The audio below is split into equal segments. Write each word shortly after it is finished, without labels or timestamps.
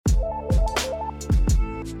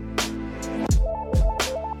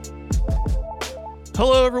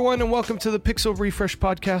Hello, everyone, and welcome to the Pixel Refresh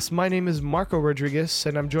Podcast. My name is Marco Rodriguez,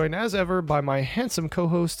 and I'm joined as ever by my handsome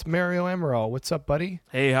co-host, Mario Amaral. What's up, buddy?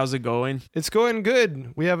 Hey, how's it going? It's going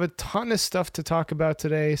good. We have a ton of stuff to talk about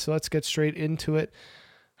today, so let's get straight into it.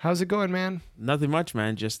 How's it going, man? Nothing much,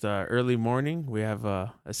 man. Just early morning. We have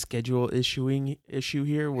a schedule issue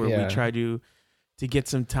here where we try to get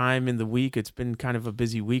some time in the week. It's been kind of a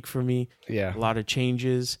busy week for me. Yeah. A lot of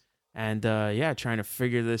changes. And trying to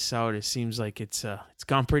figure this out. It seems like it's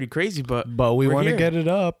gone pretty crazy, but we want to get it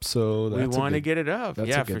up, so we want to get it up.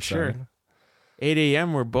 Yeah, for sure. 8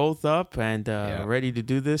 a.m. We're both up and ready to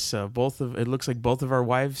do this. It looks like both of our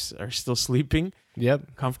wives are still sleeping.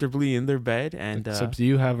 Yep, comfortably in their bed. And except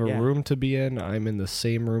you have a room to be in. I'm in the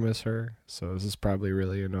same room as her, so this is probably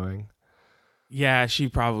really annoying. Yeah, she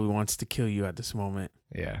probably wants to kill you at this moment.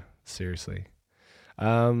 Yeah, seriously.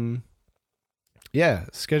 Yeah,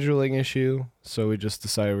 scheduling issue. So we just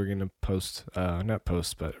decided we're going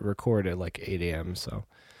to record at like 8 a.m. So,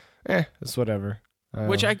 it's whatever.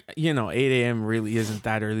 Which 8 a.m. really isn't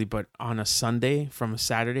that early, but on a Sunday from a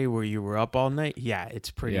Saturday where you were up all night,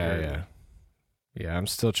 it's pretty early. Yeah, I'm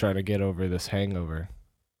still trying to get over this hangover.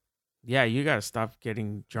 Yeah, you got to stop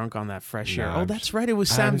getting drunk on that fresh air. Oh, that's right. It was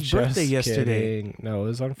Sam's birthday yesterday. Kidding. No, it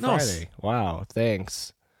was on Friday. Wow,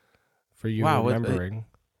 thanks for you remembering.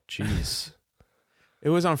 Jeez. It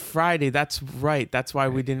was on Friday. That's right. That's why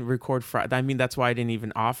we didn't record Friday. I mean, that's why I didn't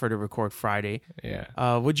even offer to record Friday.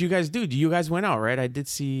 Yeah. What'd you guys do? You guys went out, right? I did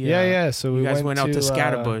see. So you guys went out to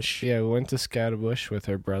Scatterbush. We went to Scatterbush with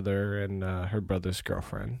her brother and her brother's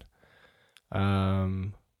girlfriend.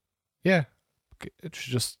 It's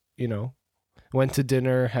just, went to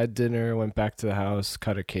dinner, had dinner, went back to the house,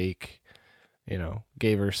 cut a cake,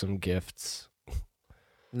 gave her some gifts.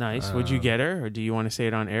 Nice. Would you get her, or do you want to say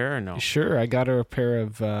it on air or no? Sure. I got her a pair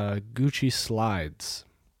of Gucci slides.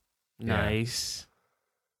 Nice.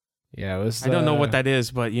 Yeah, it was. I don't know what that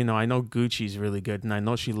is, but I know Gucci's really good, and I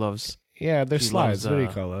know she loves. Yeah, they're slides. What do you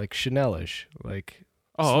call it? Like Chanel-ish, like.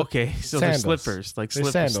 Oh, okay. So sandals. They're slippers, like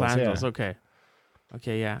sandals. Yeah.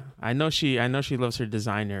 Okay, yeah. I know she loves her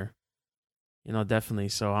designer. Definitely.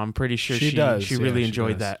 So I'm pretty sure she really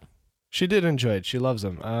enjoyed that. She did enjoy it. She loves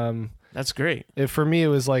them. That's great. For me, it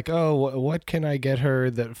was like, what can I get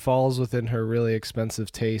her that falls within her really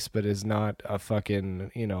expensive taste, but is not a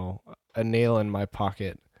fucking, a nail in my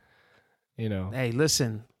pocket, Hey,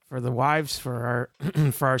 listen, for the wives, for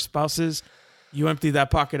our spouses, you empty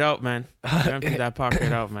that pocket out, man. You empty that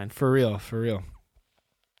pocket out, man. For real.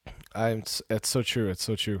 It's so true. It's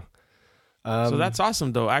so true. So that's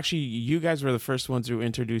awesome, though. Actually, you guys were the first ones who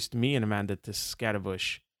introduced me and Amanda to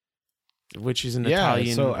Scatterbush, which is an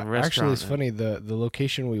Italian restaurant. Actually, it's funny. The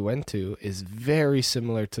location we went to is very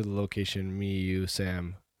similar to the location me, you,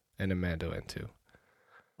 Sam, and Amanda went to.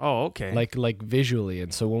 Oh, okay. Like visually.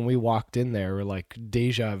 And so when we walked in there, we're like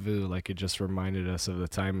deja vu. Like it just reminded us of the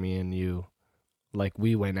time me and you, like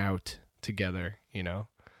we went out together,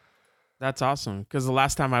 That's awesome. Because the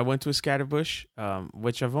last time I went to a Scatterbush,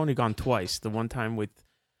 which I've only gone twice, the one time with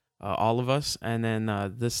all of us, and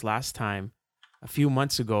then this last time a few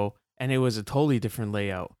months ago, and it was a totally different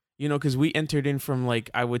layout, because we entered in from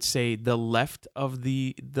I would say the left of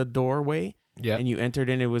the doorway. Yeah. And you entered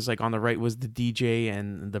in, it was on the right was the DJ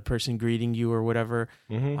and the person greeting you or whatever.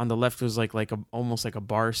 Mm-hmm. On the left was almost like a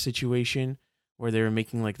bar situation where they were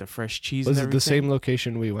making the fresh cheese. Was it the same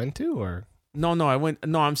location we went to or? No,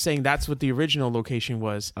 I'm saying that's what the original location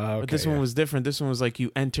was. Okay, but this one was different. This one was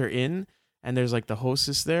you enter in and there's the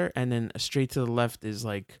hostess there, and then straight to the left is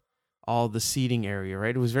all the seating area,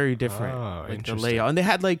 right? It was very different, the layout. And they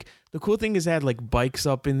had the cool thing is they had bikes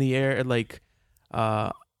up in the air,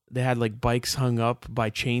 they had bikes hung up by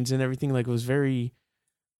chains and everything. It was very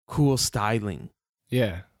cool styling.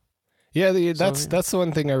 Yeah. That's the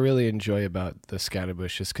one thing I really enjoy about the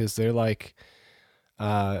Scatterbush is because they're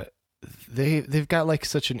they've got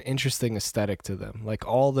such an interesting aesthetic to them.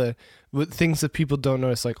 All the things that people don't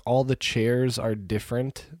notice, all the chairs are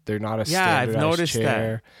different. They're not a standardized I've noticed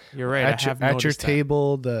chair. That. You're right. At your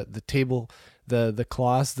table, the table, the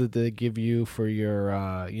cloths that they give you for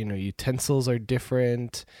your utensils are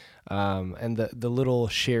different. And the little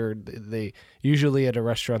shared, they usually at a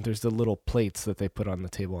restaurant, there's the little plates that they put on the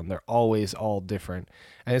table, and they're always all different.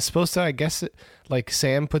 And it's supposed to, I guess,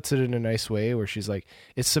 Sam puts it in a nice way where she's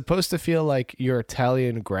it's supposed to feel like your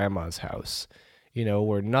Italian grandma's house,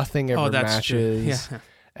 where nothing ever matches. Yeah.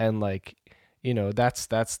 And that's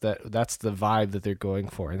the vibe that they're going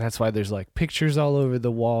for. And that's why there's pictures all over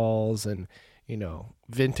the walls and,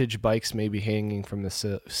 vintage bikes maybe hanging from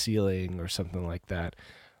the ceiling or something like that.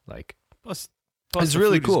 Plus it's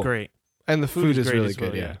really cool. Great. And the food is really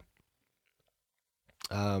good. Yeah.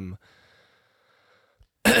 Um,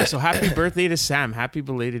 So happy birthday to Sam. Happy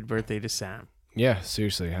belated birthday to Sam. yeah,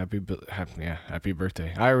 seriously, happy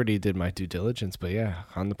birthday. I already did my due diligence, but yeah,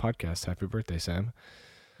 on the podcast, happy birthday, Sam.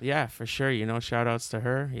 Yeah, for sure. Shout outs to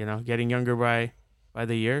her, getting younger by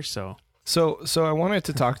the year. So So I wanted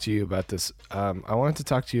to talk to you about this. I wanted to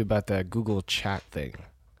talk to you about that Google Chat thing.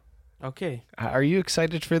 okay. Are you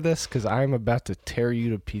excited for this? Because I'm about to tear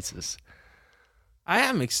you to pieces. I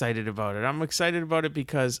am excited about it. I'm excited about it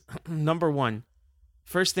because number one,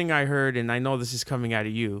 first thing I heard, and I know this is coming out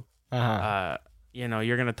of you,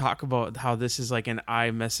 you're gonna talk about how this is like an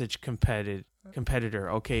iMessage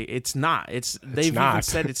competitor. Okay, it's not. They've not. even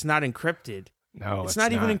said it's not encrypted. No, it's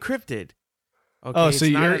not even encrypted. Okay, oh, so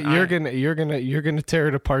you're gonna tear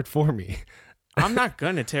it apart for me. I'm not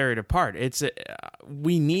gonna tear it apart.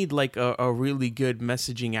 We need like a really good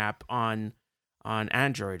messaging app on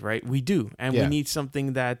Android, right? We do, and we need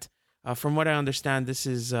something that, from what I understand, this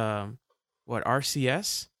is what,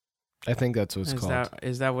 RCS. I think that's what it's called.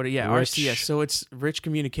 Is that what? RCS. So it's Rich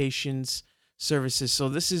Communications Services. So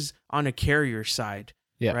this is on a carrier side,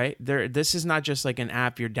 right? This is not just like an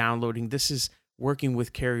app you're downloading. This is working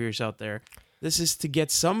with carriers out there. This is to get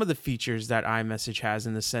some of the features that iMessage has,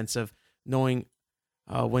 in the sense of knowing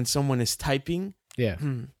when someone is typing. Yeah.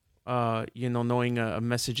 Knowing a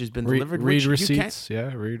message has been delivered. Read receipts.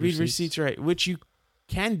 Read receipts, right? Which you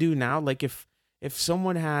can do now. Like if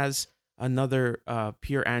someone has another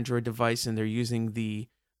pure Android device and they're using the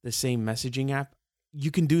same messaging app,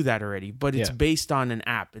 you can do that already. But it's based on an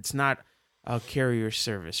app. It's not a carrier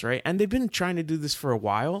service, right? And they've been trying to do this for a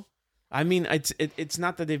while. I mean, it's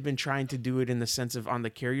not that they've been trying to do it in the sense of on the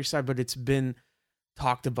carrier side, but it's been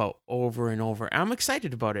talked about over and over. I'm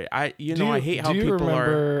excited about it. I hate how people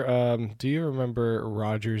are. Do you remember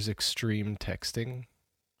Rogers Extreme Texting?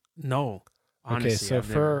 No. Honestly, okay, so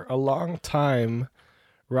for a long time,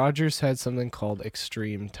 Rogers had something called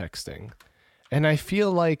Extreme Texting, and I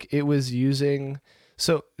feel like it was using.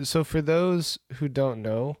 So for those who don't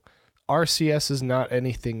know, RCS is not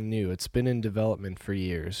anything new. It's been in development for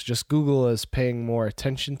years. Just Google is paying more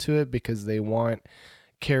attention to it because they want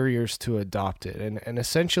carriers to adopt it. And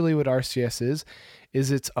essentially what RCS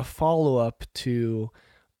is it's a follow-up to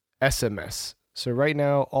SMS. So right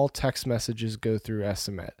now, all text messages go through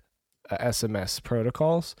SMS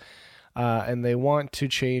protocols, and they want to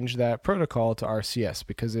change that protocol to RCS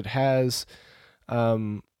because it has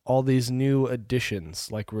all these new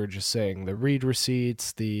additions, like we are just saying, the read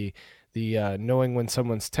receipts, the knowing when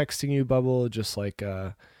someone's texting you bubble, just like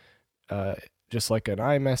an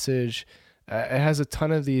iMessage. It has a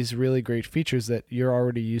ton of these really great features that you're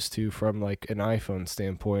already used to from like an iPhone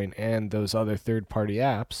standpoint, and those other third-party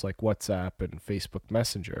apps like WhatsApp and Facebook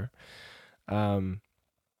Messenger. Again,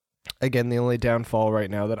 the only downfall right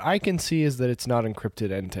now that I can see is that it's not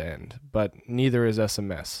encrypted end-to-end, but neither is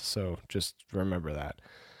SMS, so just remember that.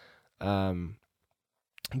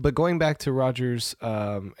 But going back to Rogers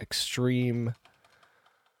Extreme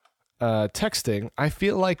Texting, I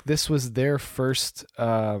feel like this was their first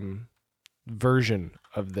version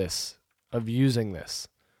of this, of using this.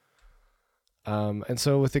 And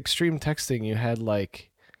so with Extreme Texting, you had like,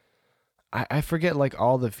 I forget like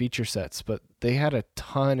all the feature sets, but they had a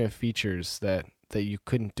ton of features that you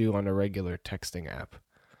couldn't do on a regular texting app.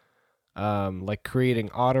 Like creating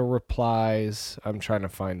auto replies. I'm trying to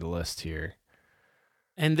find the list here.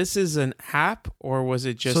 And this is an app, or was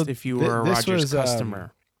it just if you were a Rogers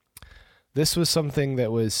customer? This was something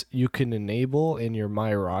that you can enable in your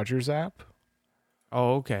My Rogers app.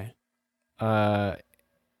 Oh, okay. Here's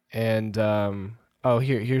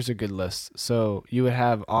a good list. So you would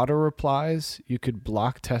have auto replies. You could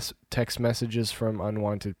block text messages from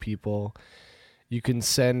unwanted people. You can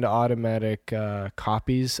send automatic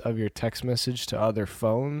copies of your text message to other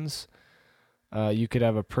phones. You could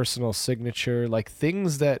have a personal signature, like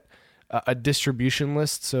things that a distribution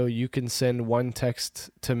list, so you can send one text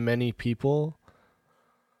to many people.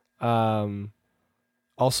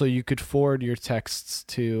 Also, you could forward your texts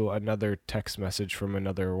to another text message from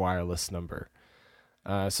another wireless number.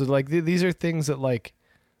 So like these are things that like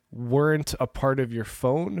weren't a part of your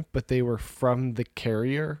phone, but they were from the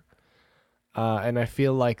carrier. And I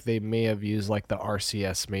feel like they may have used like the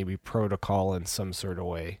RCS maybe protocol in some sort of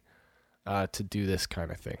way to do this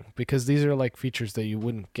kind of thing, because these are like features that you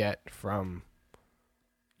wouldn't get from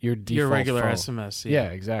your default regular phone. SMS. Yeah,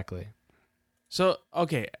 exactly. So,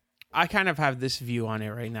 okay, I kind of have this view on it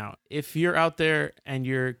right now. If you're out there and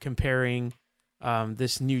you're comparing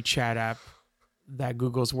this new chat app that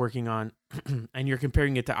Google's working on, and you're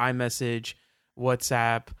comparing it to iMessage,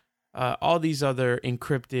 WhatsApp, all these other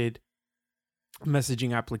encrypted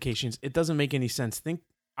messaging applications. It doesn't make any sense.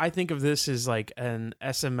 I think of this as like an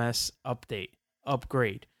SMS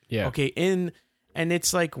upgrade. Yeah. Okay, and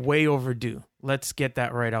it's like way overdue. Let's get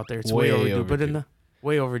that right out there. It's way overdue. But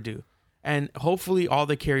way overdue. And hopefully all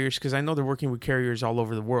the carriers, because I know they're working with carriers all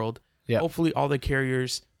over the world. Yeah. Hopefully all the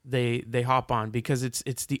carriers they hop on, because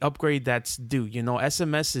it's the upgrade that's due. You know,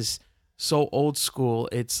 SMS is so old school.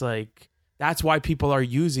 It's like that's why people are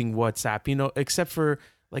using WhatsApp. You know, except for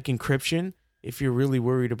like encryption. If you're really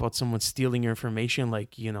worried about someone stealing your information,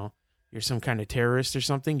 like, you know, you're some kind of terrorist or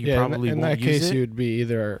something, you probably in won't that use case, it. you'd be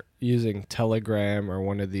either using Telegram or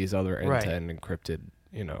one of these other end-to-end encrypted,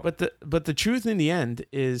 you know. But the truth in the end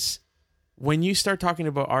is, when you start talking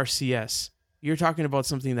about RCS, you're talking about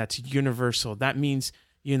something that's universal. That means,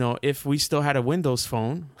 you know, if we still had a Windows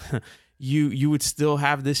phone, you would still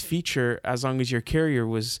have this feature as long as your carrier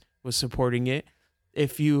was supporting it.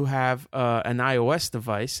 If you have an iOS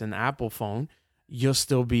device, an Apple phone, you'll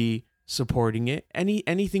still be supporting it.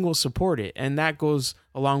 Anything will support it. And that goes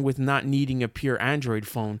along with not needing a pure Android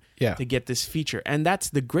phone to get this feature. And that's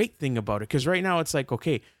the great thing about it. Because right now it's like,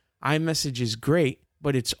 okay, iMessage is great,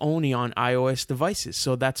 but it's only on iOS devices.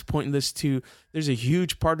 So that's pointless to, there's a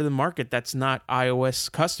huge part of the market that's not iOS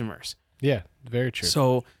customers. Yeah, very true.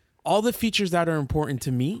 So all the features that are important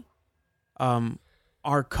to me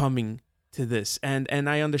are coming to this. And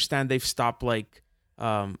I understand they've stopped like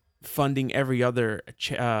funding every other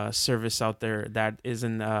service out there that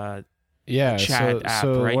isn't chat app,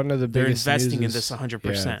 right? One of the They're biggest investing in news this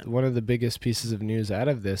 100%. Yeah, one of the biggest pieces of news out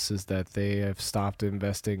of this is that they have stopped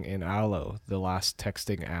investing in Allo, the last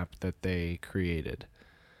texting app that they created.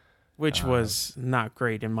 Which was not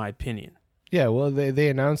great in my opinion. Yeah, well, they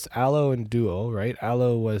announced Allo and Duo, right?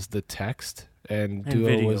 Allo was the text and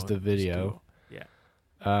Duo was the video.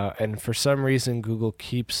 And for some reason, Google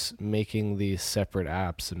keeps making these separate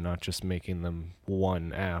apps and not just making them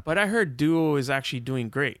one app. But I heard Duo is actually doing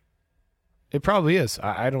great. It probably is.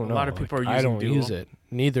 I don't know. A lot of people are using I don't Duo. use it.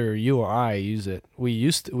 Neither you or I use it. We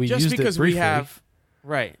used it just because briefly. we have,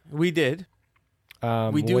 right? We did.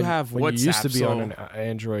 We do have when WhatsApp. You used to be on an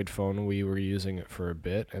Android phone. We were using it for a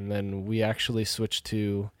bit, and then we actually switched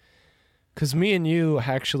to. Because me and you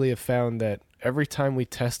actually have found that every time we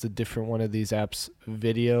test a different one of these apps'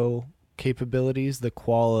 video capabilities, the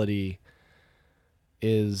quality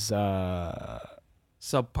is subpar.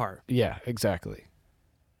 Yeah, exactly.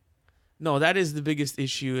 No, that is the biggest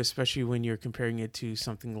issue, especially when you're comparing it to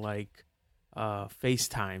something like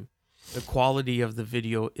FaceTime. The quality of the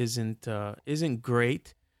video isn't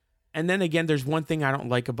great. And then again, there's one thing I don't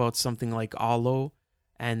like about something like Allo,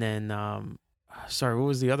 and then sorry, what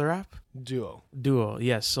was the other app? Duo,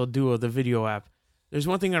 yes. So Duo, the video app. There's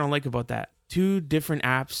one thing I don't like about that. Two different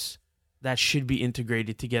apps that should be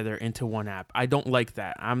integrated together into one app. I don't like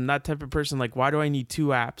that. I'm that type of person. Like, why do I need two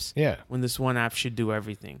apps when this one app should do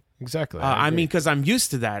everything? Exactly. I mean, because I'm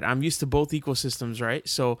used to that. I'm used to both ecosystems, right?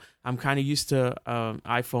 So I'm kind of used to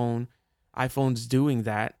iPhones doing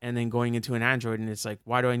that, and then going into an Android, and it's like,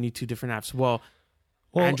 why do I need two different apps? Well,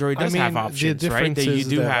 Android does have options, right? That you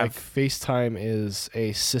do have. Like, FaceTime is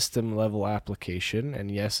a system level application,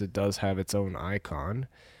 and yes, it does have its own icon.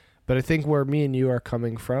 But I think where me and you are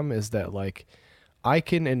coming from is that, like, I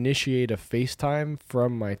can initiate a FaceTime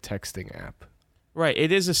from my texting app. Right.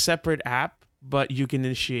 It is a separate app, but you can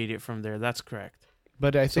initiate it from there. That's correct.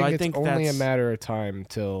 But I think it's only a matter of time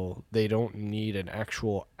till they don't need an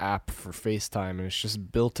actual app for FaceTime, and it's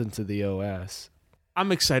just built into the OS.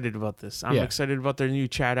 I'm excited about this. I'm excited about their new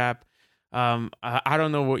chat app. I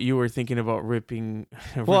don't know what you were thinking about ripping.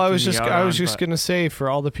 Well, I was just gonna say, for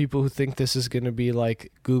all the people who think this is gonna be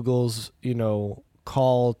like Google's,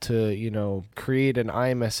 call to, create an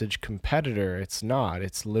iMessage competitor, it's not.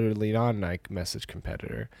 It's literally not an iMessage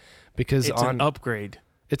competitor, because it's an upgrade.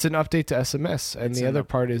 It's an update to SMS, and the other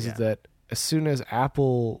part is that as soon as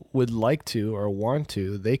Apple would like to or want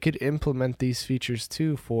to, they could implement these features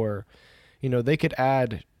too. For, they could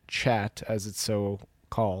add chat, as it's so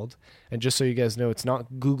called. And just so you guys know, it's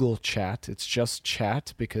not Google Chat, it's just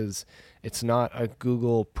chat, because it's not a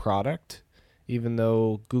Google product. Even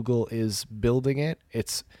though Google is building it,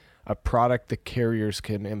 it's a product the carriers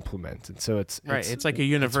can implement. And so it's like a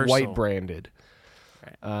universal. It's white branded.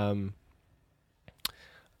 Right.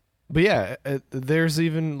 But yeah, there's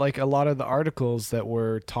even like a lot of the articles that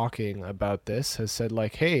were talking about this has said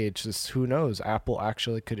like, hey, it's just, who knows, Apple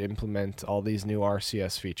actually could implement all these new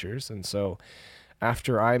RCS features. And so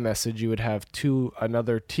after iMessage, you would have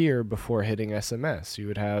another tier before hitting SMS. You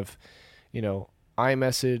would have,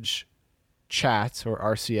 iMessage chat or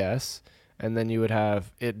RCS, and then you would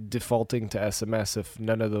have it defaulting to SMS if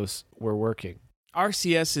none of those were working.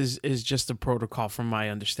 RCS is just a protocol from my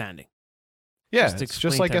understanding. Yeah, Just to it's just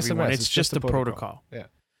explain like to everyone, SMS. it's just a protocol. Yeah.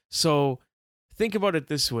 So think about it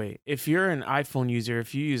this way. If you're an iPhone user,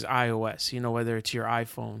 if you use iOS, whether it's your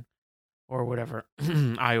iPhone or whatever,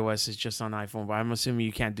 iOS is just on iPhone, but I'm assuming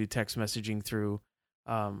you can't do text messaging through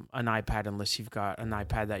an iPad unless you've got an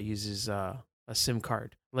iPad that uses a SIM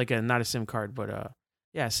card. Not a SIM card, but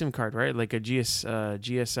a SIM card, right? Like a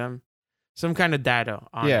GSM, some kind of data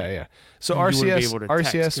on it. Yeah. So You wouldn't be RCS able to text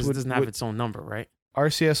 'cause RCS it doesn't have its own number, right?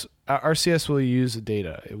 RCS will use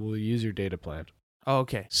data. It will use your data plan.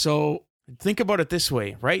 Okay. So think about it this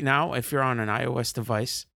way. Right now, if you're on an iOS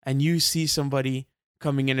device and you see somebody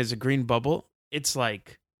coming in as a green bubble, it's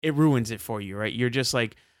like it ruins it for you, right? You're just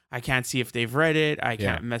like, I can't see if they've read it. I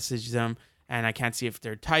can't message them, and I can't see if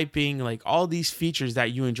they're typing, like all these features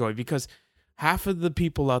that you enjoy, because half of the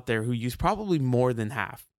people out there who use, probably more than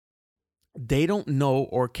half, they don't know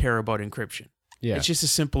or care about encryption. Yeah. It's just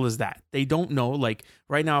as simple as that. They don't know. Like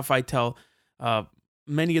right now, if I tell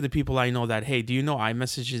many of the people I know that, hey, do you know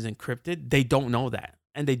iMessage is encrypted? They don't know that.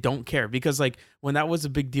 And they don't care, because like when that was a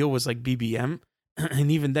big deal was like BBM.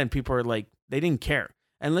 And even then people are like, they didn't care.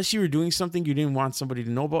 Unless you were doing something you didn't want somebody to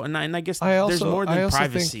know about. And I guess there's more than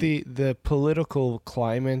privacy. I think the political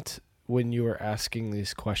climate when you were asking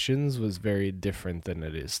these questions was very different than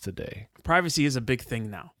it is today. Privacy is a big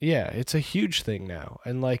thing now. Yeah, it's a huge thing now.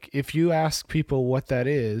 And like if you ask people what that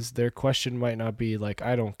is, their question might not be like,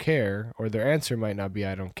 I don't care, or their answer might not be,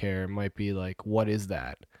 I don't care. It might be like, what is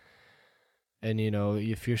that? And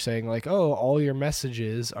if you're saying like, oh, all your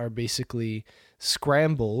messages are basically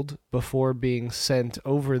scrambled before being sent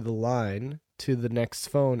over the line to the next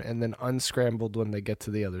phone and then unscrambled when they get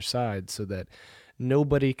to the other side, so that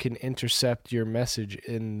nobody can intercept your message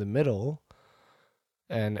in the middle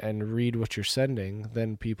and read what you're sending,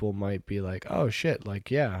 then people might be like, oh shit,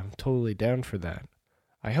 like, yeah, I'm totally down for that.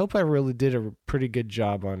 I hope I really did a pretty good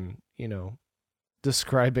job on,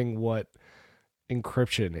 describing what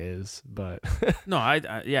encryption is, but No,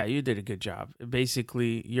 yeah, you did a good job.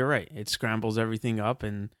 Basically, you're right. It scrambles everything up,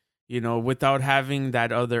 and without having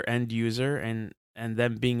that other end user and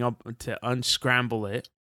them being able to unscramble it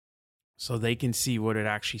so they can see what it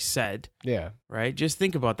actually said. Yeah. Right? Just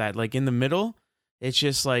think about that. Like in the middle, it's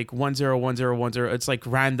just like 101010. It's like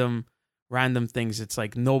random things. It's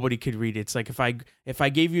like nobody could read it. It's like if I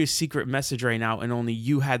gave you a secret message right now and only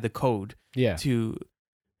you had the code to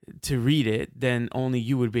read it, then only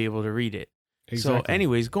you would be able to read it. Exactly. So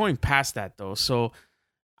anyways, going past that though, so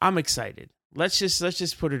I'm excited. Let's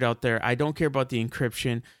just put it out there. I don't care about the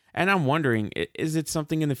encryption. And I'm wondering, is it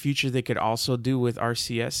something in the future they could also do with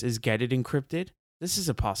RCS, is get it encrypted? This is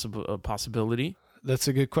a possibility. That's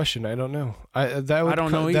a good question. I don't know. I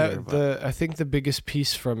don't know either. I think the biggest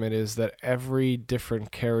piece from it is that every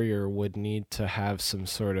different carrier would need to have some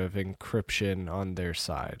sort of encryption on their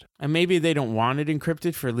side. And maybe they don't want it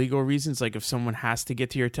encrypted for legal reasons, like if someone has to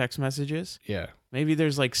get to your text messages. Yeah. Maybe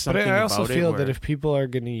there's like something about it. But I also feel that if people are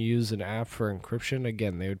going to use an app for encryption,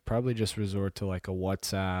 again, they would probably just resort to like a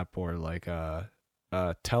WhatsApp or like a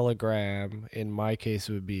Telegram. In my case,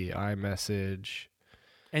 it would be iMessage.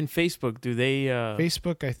 And Facebook, do they...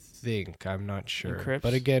 Facebook, I think. I'm not sure. Encrypts?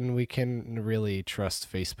 But again, we can really trust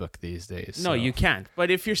Facebook these days. No, you can't. But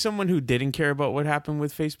if you're someone who didn't care about what happened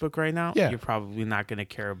with Facebook right now, yeah, you're probably not going to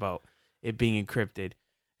care about it being encrypted.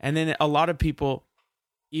 And then a lot of people,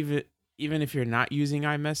 even if you're not using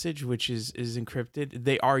iMessage, which is encrypted,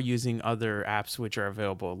 they are using other apps which are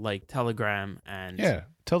available, like Telegram and... Yeah,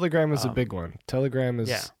 Telegram is a big one. Telegram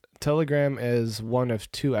is one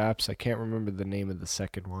of two apps. I can't remember the name of the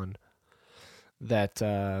second one. That's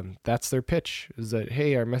their pitch, is that,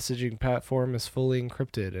 hey, our messaging platform is fully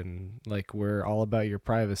encrypted and like we're all about your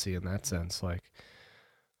privacy in that sense. Like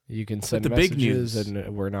you can send messages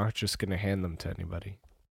and we're not just going to hand them to anybody.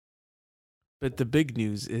 But the big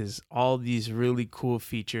news is all these really cool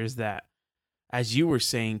features that, as you were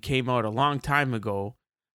saying, came out a long time ago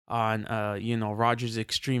on Rogers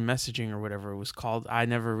Extreme Messaging or whatever it was called. I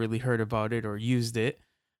never really heard about it or used it.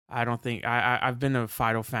 I don't think I've been a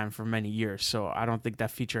Fido fan for many years, so I don't think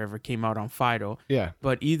that feature ever came out on Fido. Yeah.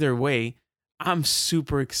 But either way, I'm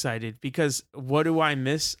super excited because what do I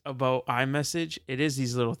miss about iMessage? It is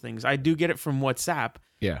these little things. I do get it from WhatsApp.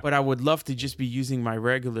 Yeah. But I would love to just be using my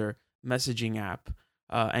regular messaging app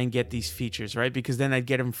and get these features, right? Because then I'd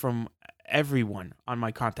get them from everyone on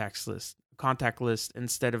my contact list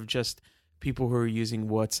instead of just people who are using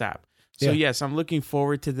WhatsApp. So yes, I'm looking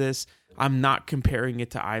forward to this. I'm not comparing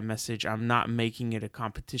it to iMessage. I'm not making it a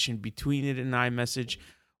competition between it and iMessage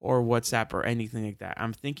or WhatsApp or anything like that.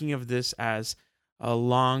 I'm thinking of this as a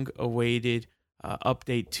long-awaited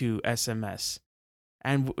update to SMS.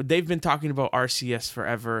 And they've been talking about RCS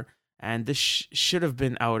forever, and this should have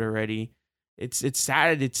been out already. It's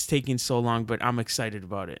sad it's taking so long, but I'm excited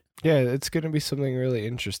about it. Yeah, it's going to be something really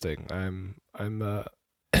interesting. I'm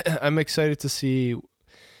I'm excited to see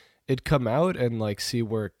it come out and like see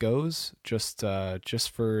where it goes. Just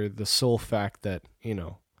for the sole fact that, you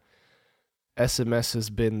know, SMS has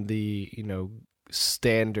been the, you know,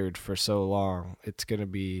 standard for so long. It's going to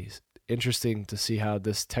be interesting to see how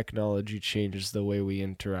this technology changes the way we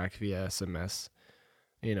interact via SMS,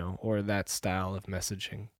 you know, or that style of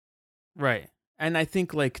messaging. Right. And I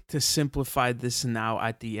think like to simplify this now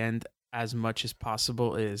at the end as much as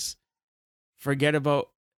possible is forget about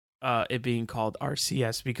it being called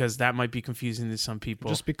RCS, because that might be confusing to some people.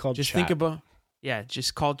 Just be called Just chat. think about,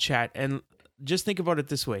 just call chat. And just think about it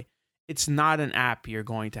this way. It's not an app you're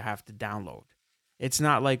going to have to download. It's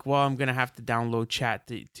not like, well, I'm going to have to download chat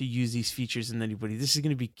to use these features in anybody. This is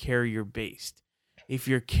going to be carrier based. If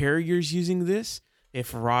your carrier's using this,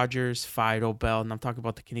 if Rogers, Fido, Bell, and I'm talking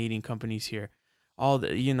about the Canadian companies here, all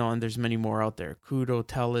the, you know, and there's many more out there, Koodo,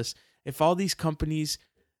 TELUS, if all these companies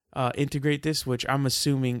integrate this, which I'm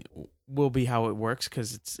assuming will be how it works,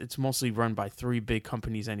 because it's mostly run by 3 big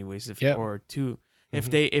companies anyways, or 2.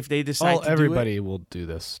 Mm-hmm. If they decide to everybody do it, will do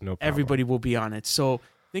this. No problem. everybody will be on it. So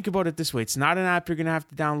think about it this way. It's not an app you're going to have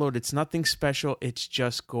to download. It's nothing special. It's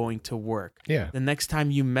just going to work. Yeah. The next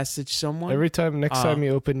time you message someone, Next time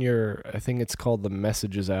you open your, I think it's called the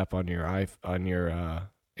Messages app on your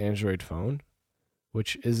Android phone,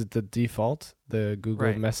 which is the default, the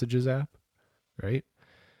Google Messages app, right?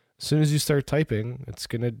 As soon as you start typing, it's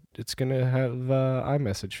gonna have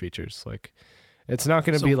iMessage features. Like, it's not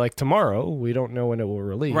gonna be like tomorrow. We don't know when it will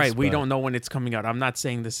release. Right. We don't know when it's coming out. I'm not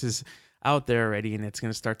saying this is out there already and it's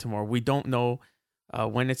going to start tomorrow. We don't know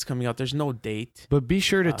when it's coming out. There's no date. But be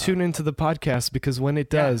sure to tune into the podcast, because when it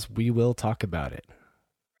does, we will talk about it.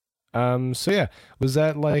 So yeah, was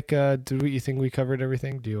that like, you think we covered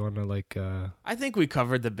everything? Do you want to like, I think we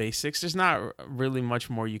covered the basics. There's not really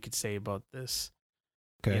much more you could say about this.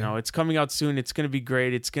 Okay. You know, it's coming out soon. It's going to be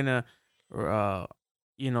great. It's going to,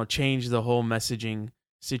 change the whole messaging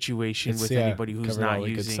situation with anybody who's not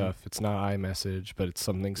using good stuff. It's not iMessage, but it's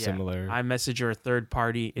something similar. iMessage or a third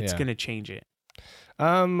party. It's going to change it.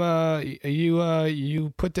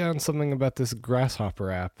 You put down something about this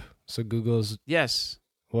Grasshopper app. So Google's yes.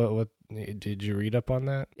 What did you read up on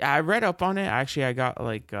that? Yeah, I read up on it. Actually, I got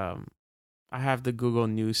like I have the Google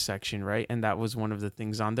News section, right? And that was one of the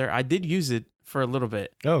things on there. I did use it for a little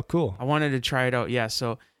bit. Oh, cool. I wanted to try it out. Yeah,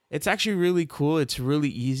 so it's actually really cool. It's really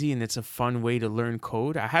easy, and it's a fun way to learn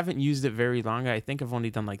code. I haven't used it very long. I think I've only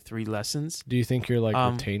done like 3 lessons. Do you think you're like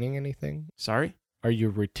retaining anything? Sorry? Are you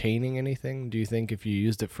retaining anything? Do you think if you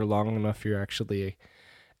used it for long enough, you're actually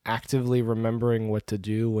actively remembering what to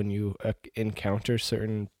do when you encounter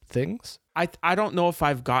certain things? I don't know if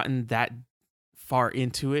I've gotten that far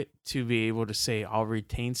into it to be able to say I'll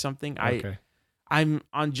retain something. Okay. I'm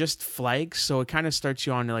on just flags, so it kind of starts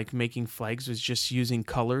you on like making flags with just using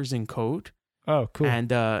colors and code. Oh, cool.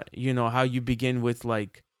 And how you begin with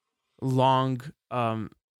like long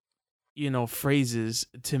phrases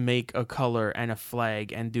to make a color and a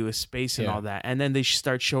flag and do a space and all that. And then they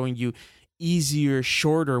start showing you easier,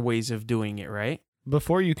 shorter ways of doing it, right?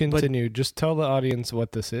 Before you continue, just tell the audience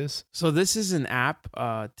what this is. So this is an app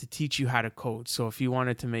to teach you how to code. So if you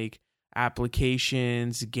wanted to make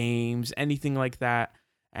applications, games, anything like that,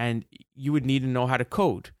 and you would need to know how to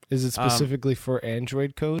code. Is it specifically for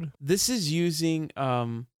Android code? This is using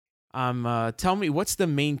tell me, what's the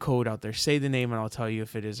main code out there? Say the name and I'll tell you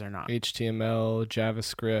if it is or not. HTML,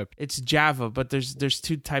 JavaScript. It's Java, but there's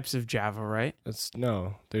 2 types of Java, right?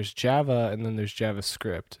 There's Java and then there's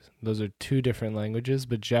JavaScript. Those are 2 different languages,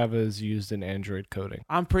 but Java is used in Android coding.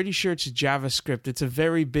 I'm pretty sure it's JavaScript. It's a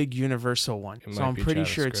very big universal one. So I'm pretty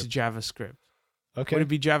sure it's JavaScript. Okay. Would it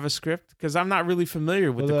be JavaScript? Because I'm not really familiar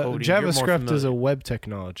with the coding. JavaScript is a web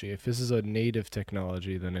technology. If this is a native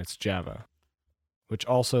technology, then it's Java, which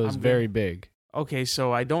also is very big. Okay,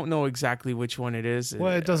 so I don't know exactly which one it is.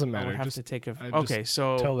 Well, it doesn't matter. I would have to take a.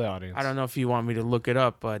 So tell the audience. I don't know if you want me to look it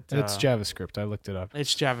up, but it's JavaScript. I looked it up.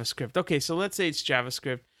 It's JavaScript. Okay, so let's say it's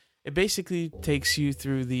JavaScript. It basically takes you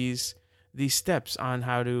through these steps on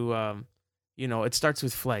how to, it starts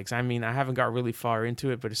with flags. I mean, I haven't got really far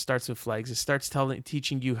into it, but it starts with flags. It starts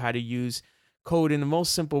teaching you how to use code in the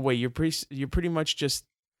most simple way. You're pretty much just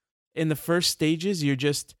in the first stages. You're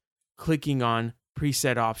just clicking on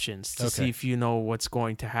preset options to see if you know what's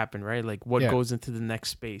going to happen, right? Like what goes into the next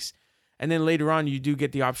space. And then later on, you do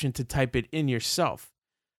get the option to type it in yourself.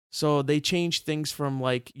 So they change things from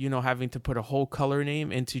like, having to put a whole color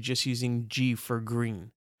name into just using G for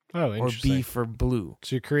green. Oh, or interesting. B for blue.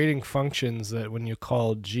 So you're creating functions that when you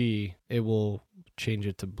call G, it will change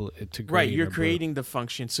it to to green. Right, you're or blue. creating the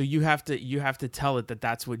function, so you have to tell it that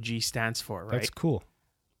that's what G stands for, right? That's cool.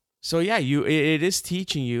 So yeah, it is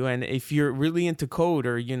teaching you, and if you're really into code,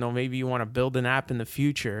 or maybe you want to build an app in the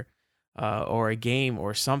future, or a game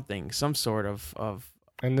or something, some sort of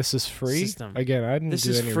And this is free? system. Again, I didn't This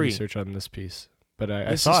do is any free. research on this piece, but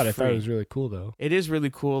I This saw is it. I thought it free. was really cool, though. It is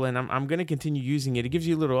really cool, and I'm gonna continue using it. It gives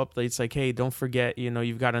you little updates like, hey, don't forget,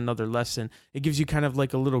 you've got another lesson. It gives you kind of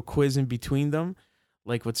like a little quiz in between them,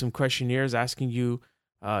 like with some questionnaires asking you,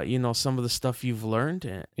 some of the stuff you've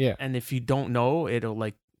learned. Yeah. And if you don't know, it'll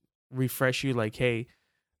like refresh you, like, hey,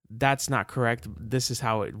 that's not correct. This is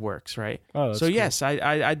how it works, right? Oh, that's So cool. yes,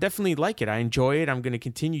 I definitely like it. I enjoy it. I'm gonna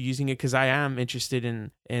continue using it because I am interested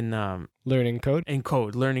in Learning code?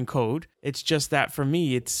 learning code. It's just that for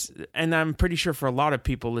me, and I'm pretty sure for a lot of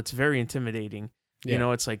people, it's very intimidating.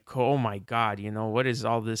 Yeah. It's like, oh my God, what is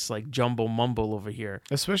all this like jumble mumble over here?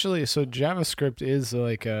 Especially, so JavaScript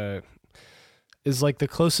is like the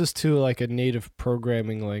closest to like a native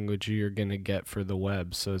programming language you're going to get for the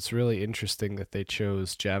web. So it's really interesting that they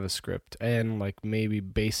chose JavaScript and like maybe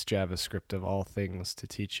base JavaScript of all things to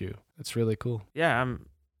teach you. It's really cool. Yeah,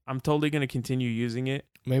 I'm totally gonna continue using it.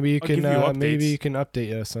 Maybe you I'll can give you maybe updates. you can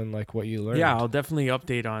update us on like what you learned. Yeah, I'll definitely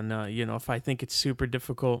update on if I think it's super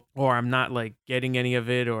difficult, or I'm not like getting any of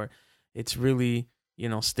it, or it's really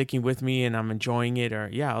sticking with me and I'm enjoying it,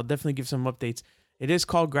 or I'll definitely give some updates. It is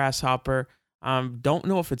called Grasshopper. Don't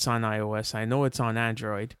know if it's on iOS. I know it's on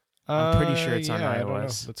Android. I'm pretty sure it's on I don't know.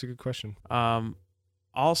 iOS. That's a good question.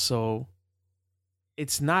 Also,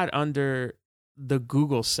 it's not under the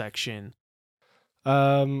Google section.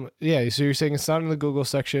 Yeah, so you're saying it's not in the Google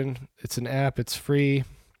section. It's an app, it's free.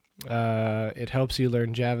 It helps you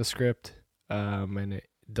learn JavaScript. And it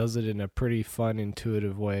does it in a pretty fun,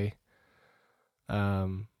 intuitive way.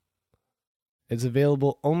 It's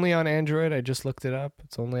available only on Android. I just looked it up.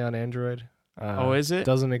 It's only on Android. Is it?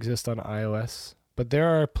 Doesn't exist on iOS. But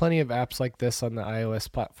there are plenty of apps like this on the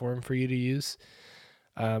iOS platform for you to use.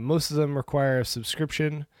 Most of them require a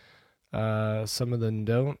subscription. Some of them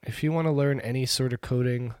don't. If you want to learn any sort of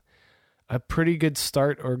coding, a pretty good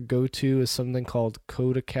start or go-to is something called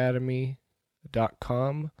codeacademy.com.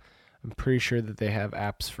 I'm pretty sure that they have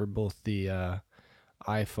apps for both the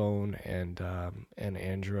iPhone and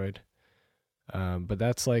Android. But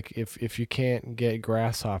that's like if you can't get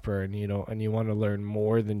Grasshopper and you want to learn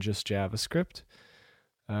more than just JavaScript,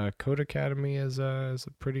 Code Academy is a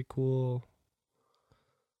pretty cool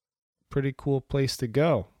place to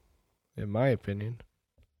go, in my opinion.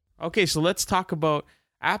 Okay, so let's talk about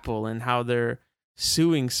Apple and how they're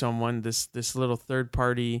suing someone, this little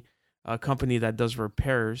third-party company that does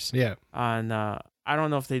repairs. Yeah. On I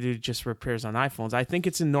don't know if they do just repairs on iPhones. I think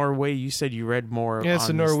it's in Norway. You said you read more. Yeah, it's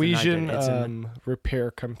a on this than I did. Norwegian It's in-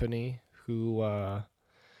 repair company who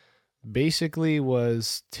basically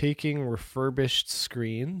was taking refurbished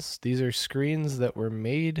screens. These are screens that were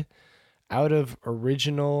made out of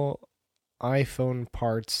original iPhone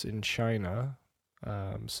parts in China.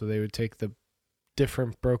 So they would take the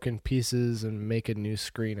different broken pieces and make a new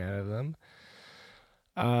screen out of them.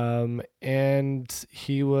 And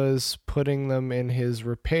he was putting them in his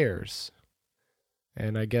repairs.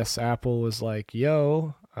 And I guess Apple was like,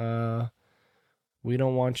 yo, we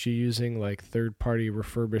don't want you using like third-party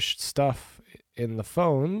refurbished stuff in the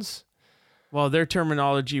phones. Well, their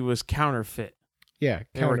terminology was counterfeit. Yeah,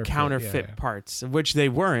 They were counterfeit parts, which they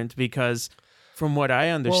weren't, because from what I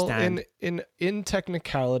understand, well, in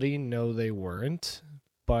technicality, no, they weren't.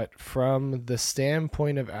 But from the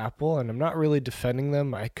standpoint of Apple, and I'm not really defending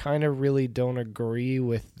them, I kind of really don't agree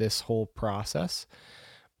with this whole process.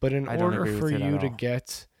 But in order for you to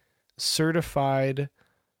get certified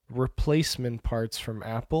replacement parts from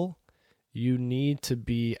Apple, you need to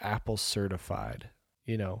be Apple certified.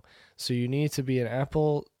 So you need to be an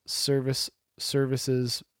Apple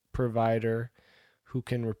services provider who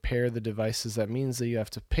can repair the devices. That means that you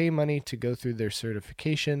have to pay money to go through their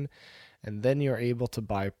certification, and then you're able to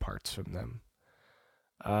buy parts from them.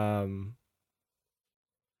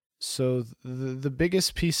 So the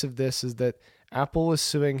biggest piece of this is that Apple was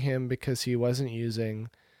suing him because he wasn't using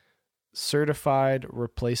certified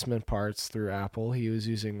replacement parts through Apple. He was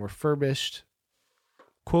using refurbished,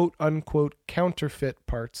 quote unquote, counterfeit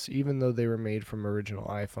parts, even though they were made from original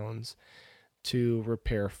iPhones, to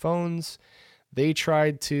repair phones. They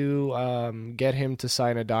tried to get him to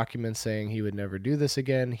sign a document saying he would never do this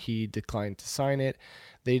again. He declined to sign it.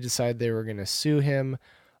 They decided they were going to sue him.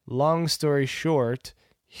 Long story short,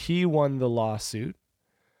 he won the lawsuit.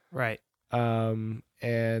 right.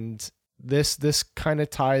 And this kind of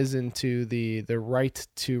ties into the right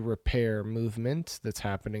to repair movement that's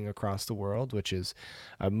happening across the world, which is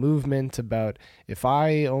a movement about, if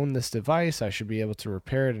I own this device, I should be able to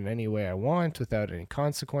repair it in any way I want without any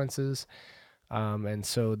consequences. And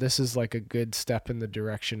so this is like a good step in the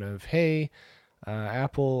direction of, hey,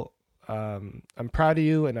 Apple, I'm proud of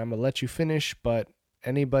you and I'm gonna let you finish, but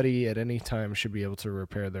anybody at any time should be able to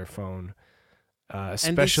repair their phone,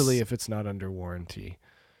 especially if it's not under warranty.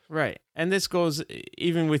 Right. And this goes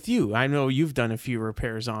even with you. I know you've done a few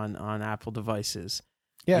repairs on Apple devices.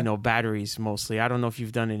 Yeah. You know, batteries mostly. I don't know if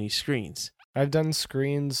you've done any screens. I've done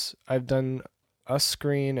screens. I've done a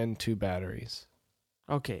screen and 2 batteries.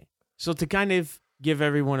 Okay. So to kind of give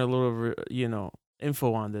everyone a little,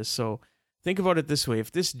 info on this. So think about it this way.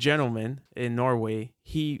 If this gentleman in Norway,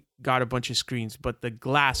 he got a bunch of screens, but the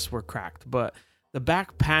glass were cracked, but the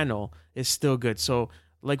back panel is still good. So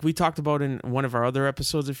like we talked about in one of our other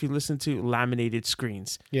episodes, if you listen to, laminated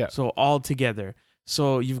screens. Yeah. So all together.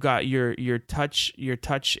 So you've got your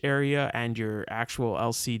touch area and your actual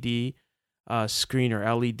LCD screen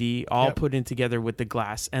or LED all put in together with the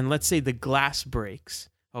glass. And let's say the glass breaks.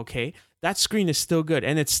 Okay, that screen is still good,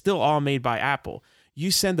 and it's still all made by Apple.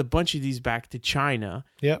 You send a bunch of these back to China,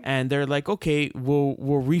 and they're like, okay, we'll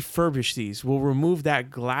refurbish these. We'll remove that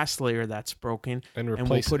glass layer that's broken, and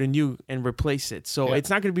we'll put a new and replace it. So it's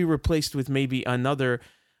not going to be replaced with maybe another,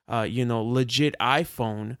 legit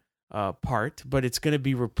iPhone part, but it's going to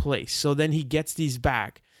be replaced. So then he gets these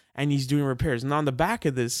back, and he's doing repairs. And on the back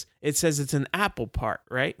of this, it says it's an Apple part,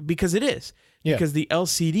 right? Because it is. Yeah. Because the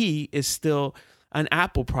LCD is still an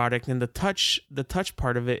Apple product, and the touch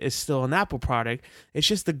part of it is still an Apple product. It's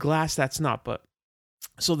just the glass that's not. But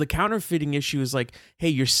so the counterfeiting issue is like, hey,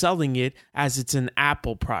 you're selling it as it's an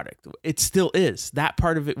Apple product. It still is. That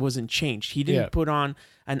part of it wasn't changed. He didn't put on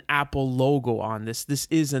an Apple logo on this. This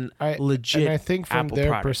is legit. And I think from Apple their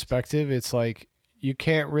product. perspective, it's like,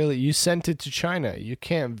 you sent it to China. You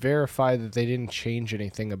can't verify that they didn't change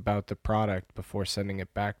anything about the product before sending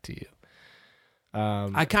it back to you.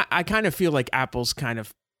 I kind of feel like Apple's kind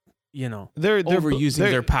of, they're overusing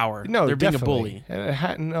their power. No, they're definitely being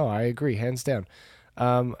a bully. No, I agree, hands down.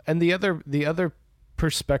 And the other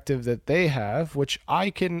perspective that they have, which I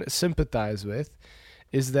can sympathize with,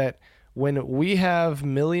 is that when we have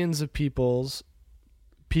millions of people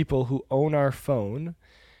who own our phone,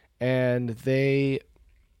 and they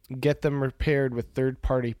get them repaired with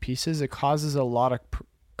third-party pieces, it causes a lot of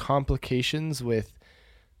complications with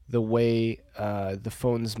the way the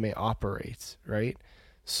phones may operate, right?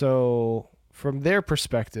 So from their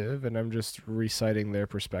perspective, and I'm just reciting their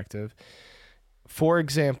perspective, for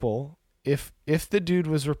example, if the dude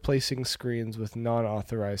was replacing screens with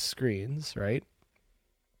non-authorized screens, right?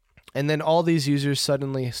 And then all these users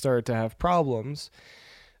suddenly start to have problems,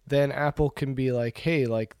 then Apple can be like, hey,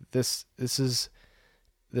 like this is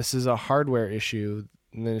a hardware issue.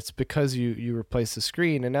 And then it's because you replace the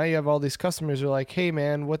screen, and now you have all these customers who are like, hey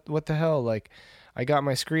man, what the hell? Like, I got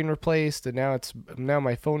my screen replaced, and now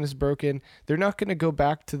my phone is broken. They're not going to go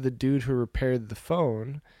back to the dude who repaired the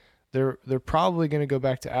phone. They're probably going to go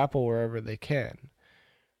back to Apple wherever they can,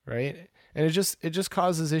 right? And it just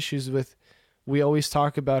causes issues with. We always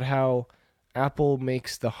talk about how Apple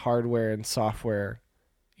makes the hardware and software,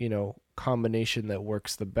 combination that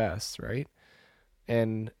works the best, right?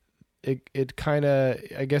 And it kind of,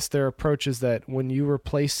 I guess their approach is that when you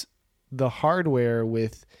replace the hardware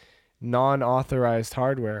with non-authorized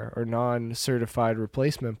hardware or non-certified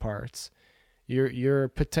replacement parts, you're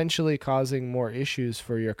potentially causing more issues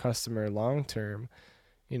for your customer long term,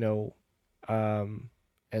 and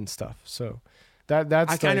stuff. So that's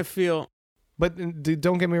I kind of feel. But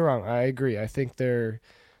don't get me wrong, I agree. I think they're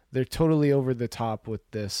totally over the top with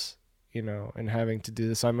this, and having to do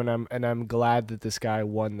this. I'm glad that this guy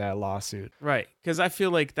won that lawsuit. Right, because I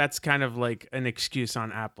feel like that's kind of like an excuse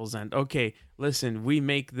on Apple's end. Okay, listen, we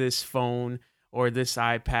make this phone or this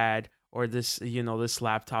iPad or this, this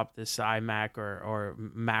laptop, this iMac or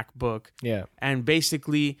MacBook. Yeah. And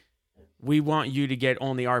basically, we want you to get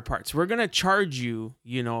only our parts. We're going to charge you,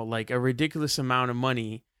 like a ridiculous amount of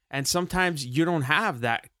money. And sometimes you don't have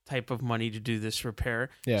that type of money to do this repair.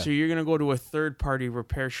 Yeah. So you're going to go to a third-party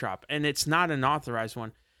repair shop, and it's not an authorized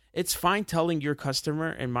one. It's fine telling your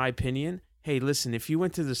customer, in my opinion, hey, listen, if you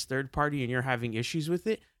went to this third party and you're having issues with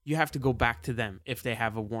it, you have to go back to them if they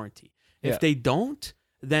have a warranty. If they don't,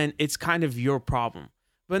 then it's kind of your problem.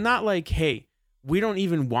 But not like, hey, we don't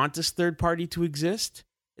even want this third party to exist.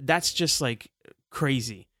 That's just like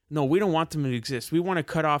crazy. No, we don't want them to exist. We want to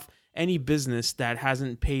cut off any business that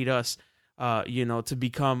hasn't paid us, to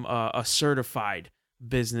become a certified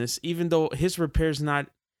business, even though his repair's not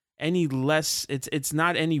any less. It's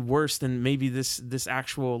not any worse than maybe this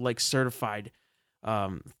actual like certified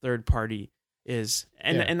third party is.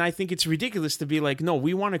 And I think it's ridiculous to be like, no,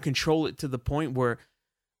 we want to control it to the point where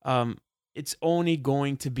it's only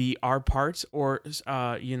going to be our parts, or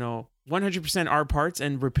 100% our parts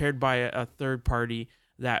and repaired by a third party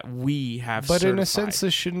that we have But certified. in a sense,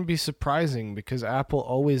 this shouldn't be surprising because Apple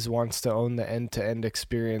always wants to own the end-to-end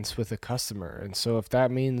experience with a customer. And so if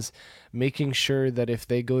that means making sure that if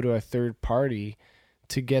they go to a third party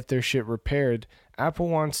to get their shit repaired, Apple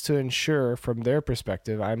wants to ensure from their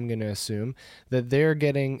perspective, I'm going to assume,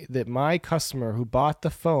 that my customer who bought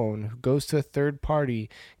the phone, who goes to a third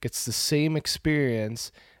party, gets the same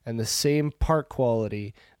experience and the same part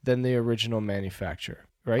quality than the original manufacturer.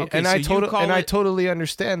 Right. Okay, and so I totally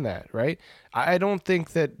understand that. Right. I don't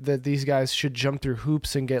think that these guys should jump through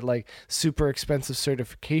hoops and get like super expensive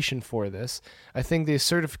certification for this. I think the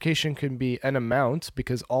certification can be an amount,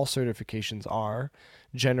 because all certifications are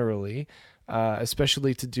generally,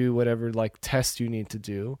 especially to do whatever like test you need to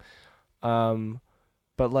do.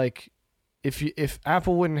 But like if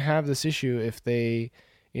Apple wouldn't have this issue if they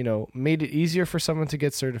made it easier for someone to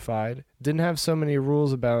get certified, didn't have so many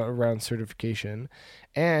rules around certification,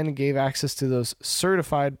 and gave access to those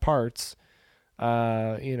certified parts,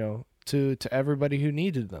 to everybody who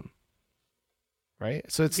needed them. Right?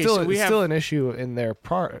 So it's still an issue in their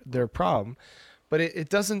problem, but it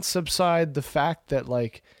doesn't subside the fact that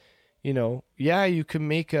like, you can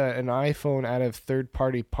make an iPhone out of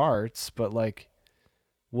third-party parts, but like,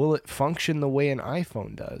 will it function the way an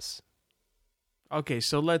iPhone does? Okay,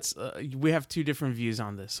 so let's we have two different views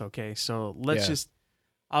on this, okay? So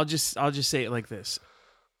I'll just say it like this.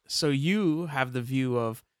 So you have the view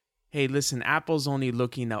of, hey, listen, Apple's only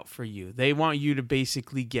looking out for you. They want you to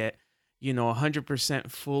basically get,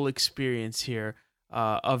 100% full experience here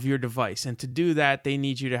of your device. And to do that, they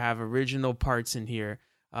need you to have original parts in here,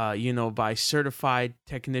 by certified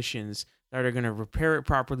technicians that are going to repair it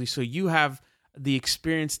properly, so you have the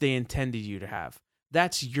experience they intended you to have.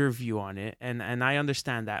 That's your view on it, and I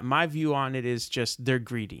understand that. My view on it is just they're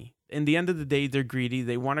greedy. In the end of the day, they're greedy.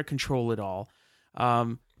 They want to control it all.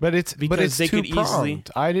 But it's two-pronged.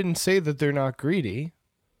 I didn't say that they're not greedy.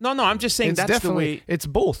 No, I'm just saying that's the way. It's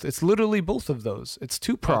both. It's literally both of those. It's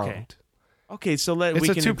two-pronged. Okay, so we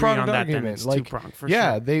can agree on that then. It's two-pronged, for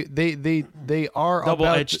sure. They are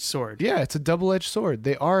double-edged sword. Yeah, it's a double-edged sword.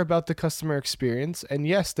 They are about the customer experience, and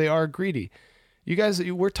yes, they are greedy. You guys,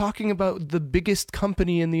 we're talking about the biggest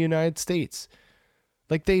company in the United States.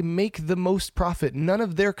 Like, they make the most profit. None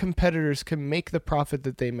of their competitors can make the profit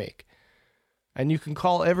that they make. And you can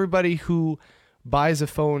call everybody who buys a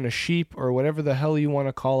phone a sheep or whatever the hell you want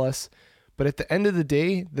to call us. But at the end of the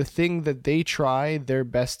day, the thing that they try their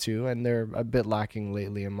best to, and they're a bit lacking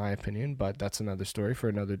lately in my opinion, but that's another story for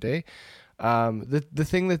another day. The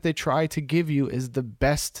thing that they try to give you is the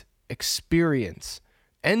best experience.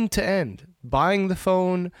 End to end, buying the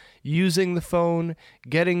phone, using the phone,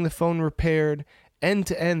 getting the phone repaired, end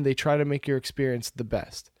to end, they try to make your experience the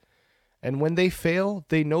best. And when they fail,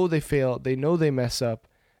 they know they mess up,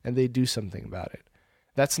 and they do something about it.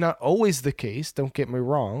 That's not always the case, don't get me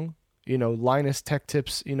wrong. Linus Tech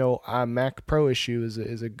Tips, Mac Pro issue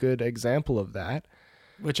is a good example of that.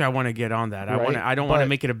 Which I want to get on that. Right? I don't want to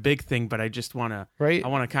make it a big thing, but I just want to. Right. I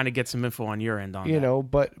want to kind of get some info on your end on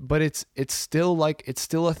that. But it's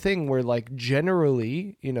still a thing where like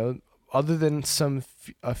generally, other than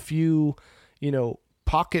a few,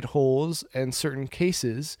 pocket holes and certain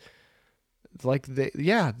cases, like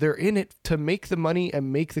they're in it to make the money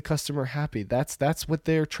and make the customer happy. That's what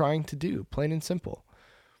they're trying to do, plain and simple.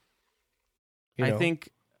 I think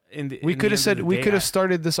we could have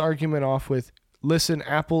started this argument off with, listen,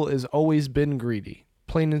 Apple has always been greedy,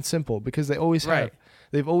 plain and simple, because they always have.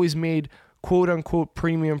 They've always made quote unquote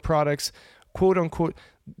premium products, quote unquote.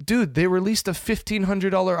 Dude, they released a $1,500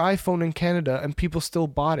 iPhone in Canada and people still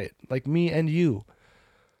bought it, like me and you.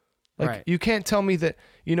 Like, you can't tell me that,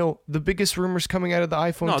 the biggest rumors coming out of the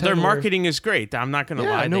iPhone 10. No, their marketing is great. I'm not going to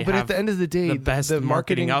lie. No, but at the end of the day, the best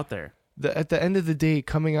marketing out there. At the end of the day,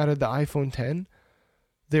 coming out of the iPhone 10,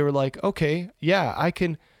 they were like, okay, yeah, I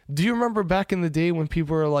can. Do you remember back in the day when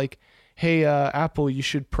people were like, hey, Apple, you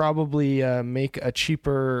should probably make a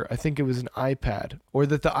cheaper, I think it was an iPad, or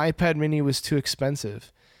that the iPad mini was too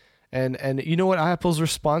expensive. And you know what Apple's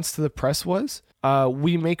response to the press was?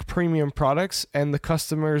 We make premium products, and the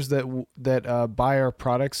customers that buy our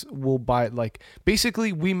products will buy, like,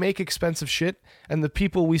 basically we make expensive shit, and the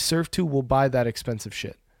people we serve to will buy that expensive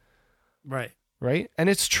shit. Right. And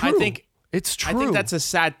it's true. It's true. I think that's a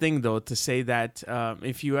sad thing, though, to say that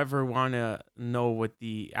if you ever want to know what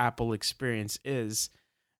the Apple experience is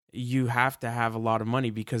you have to have a lot of money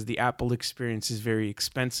because the Apple experience is very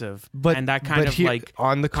expensive. But and that kind of like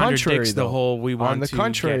on the contrary, contradicts the though, whole we want to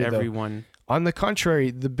get though, everyone. On the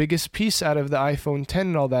contrary, the biggest piece out of the iPhone 10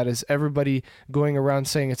 and all that is everybody going around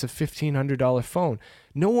saying it's a $1,500 phone.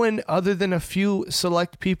 No one other than a few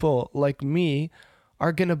select people like me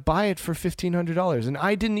are going to buy it for $1,500. And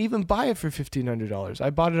I didn't even buy it for $1,500. I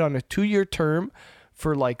bought it on a 2-year term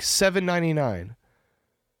for like $799.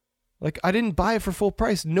 Like, I didn't buy it for full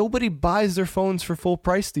price. Nobody buys their phones for full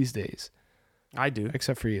price these days. I do.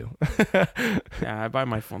 Except for you. Yeah, I buy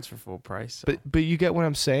my phones for full price. So. But you get what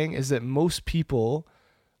I'm saying is that most people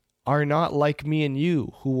are not like me and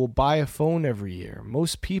you who will buy a phone every year.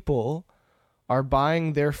 Most people are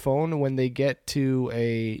buying their phone when they get to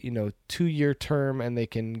a 2-year term and they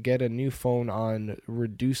can get a new phone on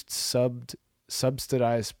reduced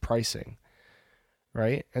subsidized pricing,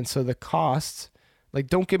 right? And so the costs, like,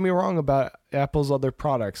 don't get me wrong about Apple's other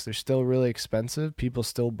products, they're still really expensive. People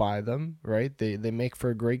still buy them, right? They make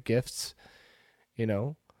for great gifts,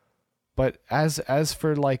 But as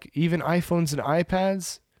for like even iPhones and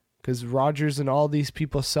iPads, because Rogers and all these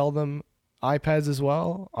people sell them iPads as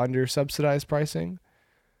well under subsidized pricing.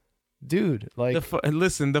 Dude, like...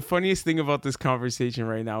 Listen, the funniest thing about this conversation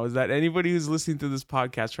right now is that anybody who's listening to this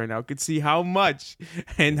podcast right now could see how much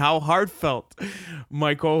and how heartfelt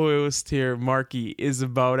my co-host here, Marky, is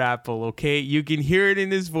about Apple, okay? You can hear it in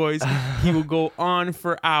his voice. He will go on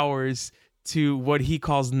for hours to what he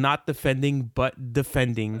calls not defending, but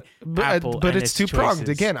defending Apple. But it's two-pronged.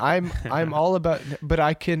 Again, I'm all about... But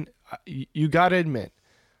you got to admit,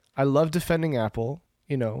 I love defending Apple,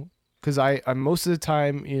 because I most of the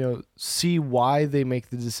time, see why they make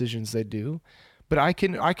the decisions they do. But I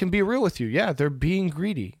can be real with you. Yeah, they're being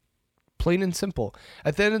greedy. Plain and simple.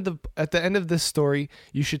 At the end of this story,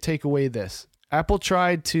 you should take away this. Apple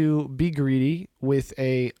tried to be greedy with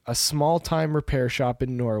a small-time repair shop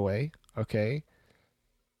in Norway, okay?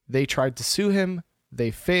 They tried to sue him.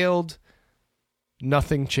 They failed.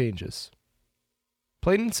 Nothing changes.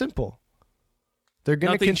 Plain and simple. They're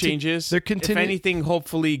going to changes. They're continuing. If anything,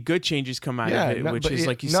 hopefully good changes come out of it, which is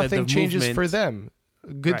like you said, nothing changes movement. for them.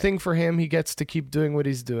 Good thing for him. He gets to keep doing what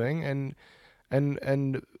he's doing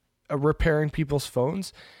and repairing people's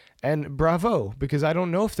phones. And bravo, because I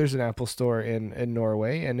don't know if there's an Apple store in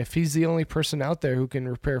Norway, and if he's the only person out there who can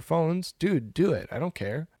repair phones, dude, do it. I don't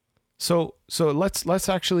care. So let's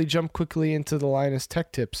actually jump quickly into the Linus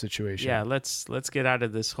Tech Tip situation. Yeah, let's get out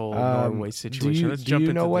of this whole Norway situation. Do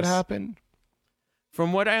you know what happened?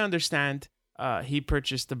 From what I understand, he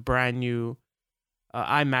purchased a brand new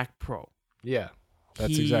iMac Pro. Yeah,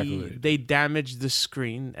 that's exactly what it is. They damaged the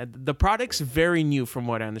screen. The product's very new from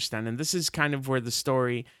what I understand. And this is kind of where the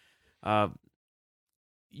story,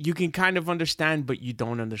 you can kind of understand, but you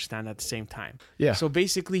don't understand at the same time. Yeah. So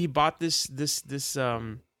basically he bought this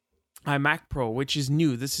iMac Pro, which is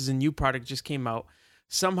new. This is a new product, just came out.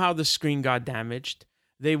 Somehow the screen got damaged.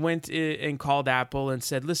 They went and called Apple and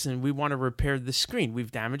said, listen, we want to repair the screen.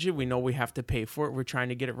 We've damaged it. We know we have to pay for it. We're trying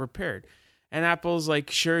to get it repaired. And Apple's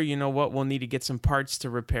like, sure, you know what? We'll need to get some parts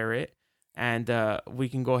to repair it. And we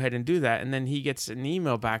can go ahead and do that. And then he gets an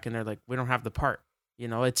email back and they're like, we don't have the part.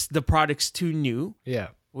 It's the product's too new. Yeah.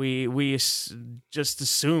 We just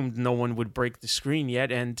assumed no one would break the screen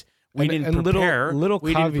yet. And we didn't prepare.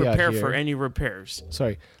 We didn't prepare for any repairs.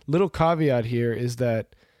 Sorry. Little caveat here is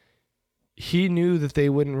that he knew that they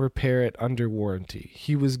wouldn't repair it under warranty.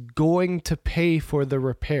 He was going to pay for the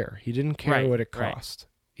repair. He didn't care what it cost.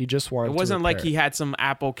 He just wanted to repair it. It wasn't like he had some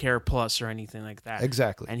Apple Care Plus or anything like that.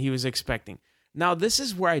 Exactly. And he was expecting. Now, this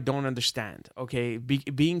is where I don't understand, okay?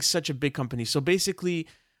 Being such a big company. So basically,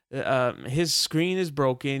 his screen is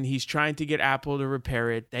broken. He's trying to get Apple to repair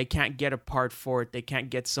it. They can't get a part for it. They can't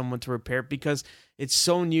get someone to repair it because it's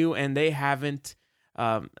so new and they haven't...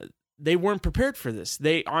 they weren't prepared for this.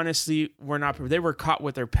 They honestly were not prepared. They were caught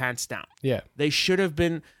with their pants down. Yeah. This should have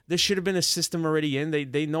been a system already in.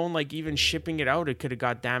 They known like even shipping it out, it could have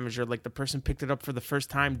got damaged or like the person picked it up for the first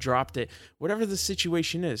time, dropped it, whatever the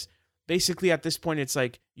situation is. Basically at this point, it's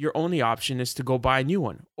like your only option is to go buy a new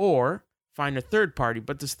one or find a third party.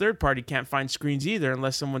 But this third party can't find screens either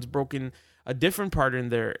unless someone's broken a different part in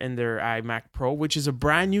their iMac Pro, which is a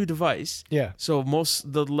brand new device. Yeah. So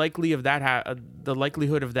the likelihood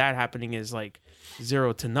of that happening is like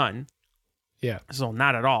 0 to none. Yeah. So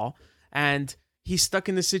not at all. And he's stuck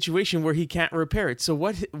in the situation where he can't repair it. So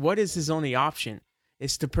what is his only option?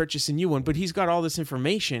 Is to purchase a new one. But he's got all this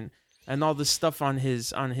information and all this stuff on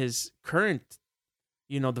his current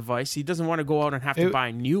device. He doesn't want to go out and have to buy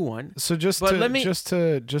a new one. So just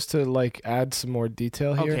to like add some more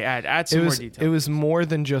detail here. Okay, add some more detail. It was more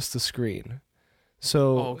than just the screen.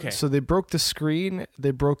 So they broke the screen,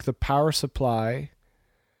 they broke the power supply,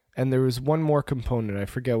 and there was one more component. I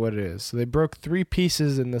forget what it is. So they broke 3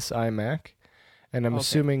 pieces in this iMac, and I'm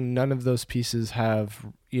assuming none of those pieces have,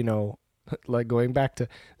 like going back to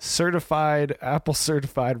Apple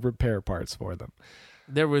certified repair parts for them.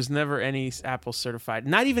 There was never any Apple certified.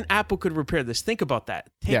 Not even Apple could repair this. Think about that.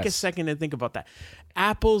 Take a second and think about that.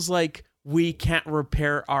 Apple's like, we can't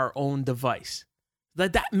repair our own device.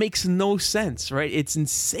 That makes no sense, right? It's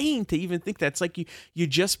insane to even think that. It's like you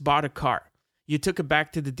just bought a car. You took it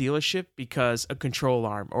back to the dealership because a control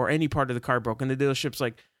arm or any part of the car broke. And the dealership's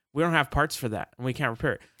like, we don't have parts for that and we can't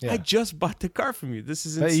repair it. Yeah. I just bought the car from you. This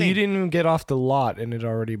is insane. You didn't even get off the lot and it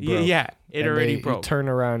already broke. Yeah, it already broke. You turn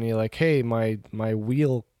around and you're like, hey, my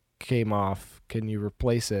wheel came off. Can you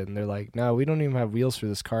replace it? And they're like, no, we don't even have wheels for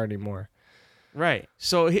this car anymore. Right.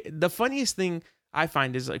 So the funniest thing I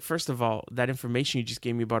find is, like, first of all, that information you just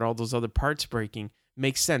gave me about all those other parts breaking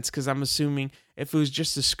makes sense, because I'm assuming if it was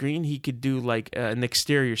just a screen, he could do like an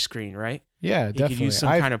exterior screen, right? Yeah, he definitely. Could use some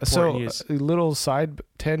kind of port. So a little side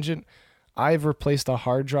tangent, I've replaced a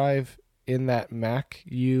hard drive in that Mac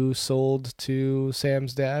you sold to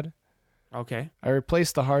Sam's dad. Okay. I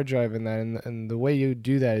replaced the hard drive in that, and the way you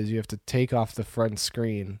do that is you have to take off the front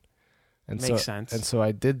screen. And makes sense. And so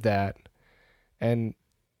I did that. And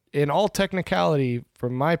in all technicality,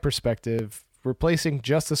 from my perspective, replacing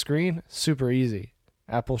just the screen, super easy.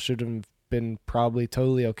 Apple should have been probably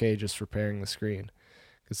totally okay just repairing the screen.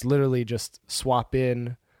 It's literally just swap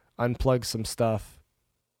in, unplug some stuff,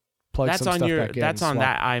 plug that's some stuff back in. That's on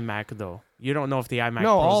that iMac though. You don't know if the iMac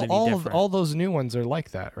no, Pro is any different. all those new ones are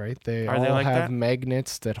like that, right? They all like have that?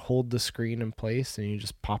 magnets that hold the screen in place, and you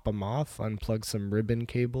just pop them off, unplug some ribbon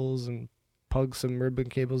cables, and plug some ribbon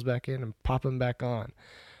cables back in, and pop them back on.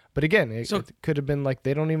 But again, it could have been like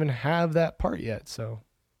they don't even have that part yet. So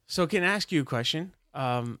can I ask you a question?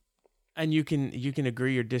 And you can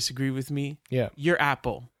agree or disagree with me. Yeah. You're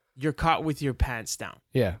Apple. You're caught with your pants down.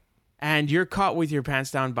 Yeah. And you're caught with your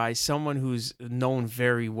pants down by someone who's known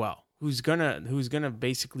very well, who's gonna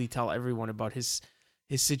basically tell everyone about his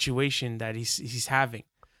situation that he's having.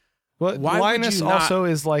 Well, Linus also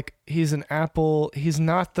is like, he's not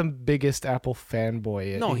the biggest Apple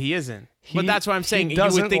fanboy. No, he isn't. But that's what I'm saying. You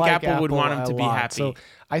would think like Apple would want him to be happy. So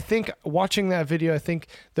I think watching that video, I think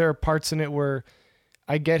there are parts in it where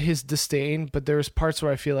I get his disdain, but there's parts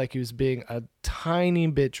where I feel like he was being a tiny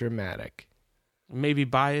bit dramatic. Maybe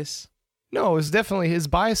bias? No, it's definitely, his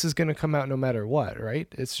bias is going to come out no matter what, right?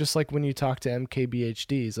 It's just like when you talk to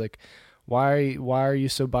MKBHD, he's like, why are you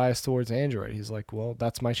so biased towards Android? He's like, well,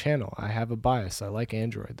 that's my channel. I have a bias. I like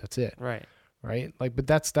Android. That's it. Right. Like, but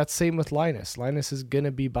that's same with Linus. Linus is going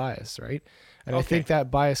to be biased, right? And I think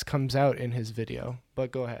that bias comes out in his video,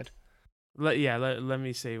 but go ahead. Let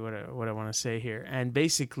me say what I want to say here. And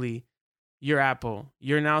basically, you're Apple.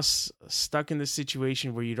 You're now stuck in the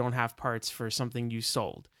situation where you don't have parts for something you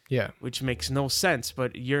sold. Yeah. Which makes no sense,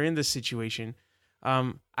 but you're in this situation.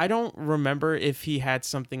 I don't remember if he had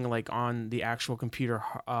something like on the actual computer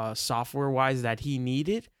software-wise that he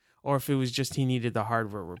needed, or if it was just he needed the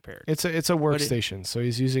hardware repaired. It's a workstation, so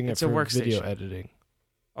he's using it for video editing.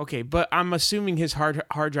 Okay, but I'm assuming his hard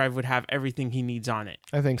drive would have everything he needs on it.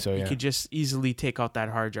 I think so, yeah. He could just easily take out that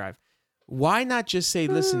hard drive. Why not just say,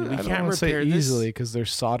 listen, we can't repair this? Easily, because they're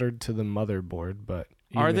soldered to the motherboard, but...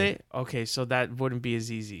 Are they? Okay, so that wouldn't be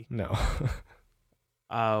as easy. No.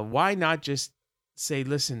 Why not just say,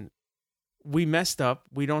 listen, we messed up.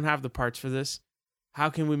 We don't have the parts for this. How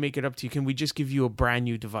can we make it up to you? Can we just give you a brand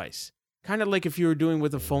new device? Kind of like if you were doing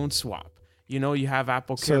with a phone swap. You know, you have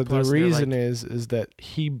Apple Care Plus. So the reason is that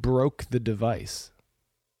he broke the device.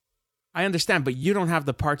 I understand, but you don't have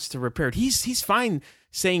the parts to repair it. He's fine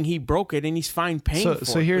saying he broke it, and he's fine paying for it.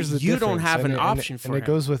 So here's the difference. You don't have an option for it. And it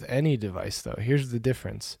goes with any device, though. Here's the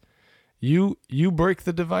difference. You break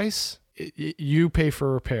the device, you pay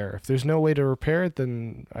for repair. If there's no way to repair it,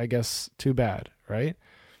 then I guess too bad, right?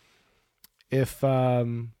 If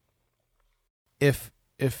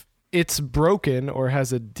it's broken or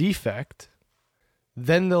has a defect,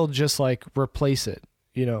 then they'll just like replace it,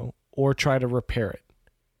 or try to repair it.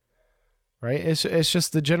 Right? It's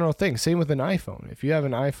just the general thing. Same with an iPhone. If you have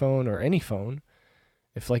an iPhone or any phone,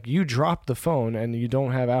 if like you drop the phone and you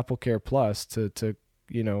don't have Apple Care Plus to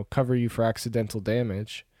cover you for accidental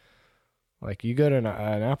damage, like you go to an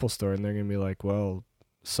Apple store and they're gonna be like, well,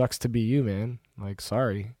 sucks to be you, man. Like,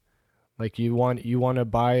 sorry. Like you want to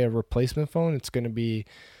buy a replacement phone, it's gonna be,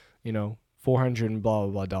 $400 and blah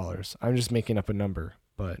blah blah dollars. I'm just making up a number,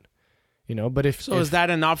 but but if is that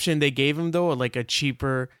an option they gave him though, or like a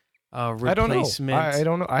cheaper replacement? I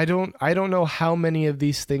don't know. I don't know how many of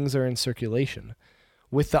these things are in circulation.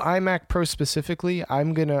 With the iMac Pro specifically,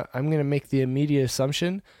 I'm gonna make the immediate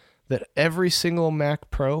assumption that every single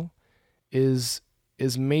Mac Pro is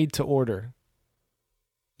made to order.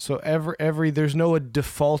 So every there's no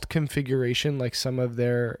default configuration like some of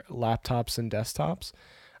their laptops and desktops.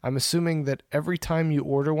 I'm assuming that every time you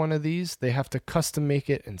order one of these, they have to custom make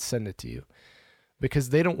it and send it to you, because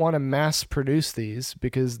they don't want to mass produce these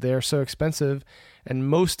because they're so expensive, and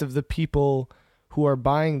most of the people who are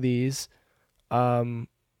buying these can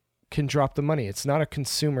drop the money. It's not a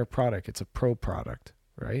consumer product, it's a pro product,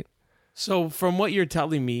 right? So from what you're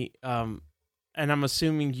telling me, and I'm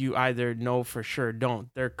assuming you either know for sure or don't,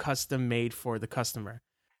 they're custom made for the customer.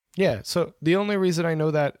 Yeah, so the only reason I know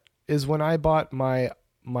that is when I bought my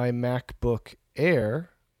MacBook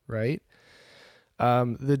Air, right?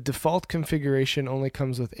 The default configuration only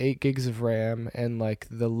comes with 8 gigs of RAM and like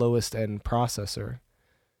the lowest end processor.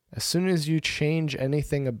 As soon as you change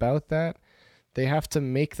anything about that, they have to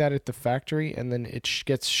make that at the factory, and then it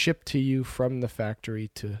gets shipped to you from the factory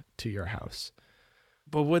to your house.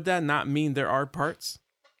 But would that not mean there are parts?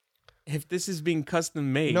 If this is being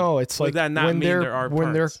custom made, no, it's would like that not when mean there are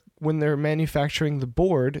parts? when they're manufacturing the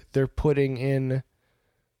board, they're putting in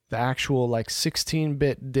the actual like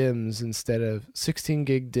 16-bit DIMMs instead of 16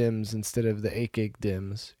 gig DIMMs instead of the 8 gig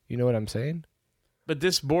DIMMs. You know what I'm saying? But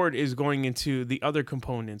this board is going into the other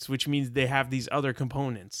components, which means they have these other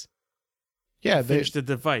components. Yeah, finish the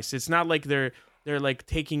device. It's not like they're like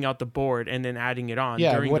taking out the board and then adding it on.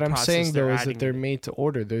 Yeah, During what the I'm process, saying though is that adding they're it. made to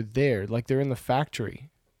order. They're there, like they're in the factory.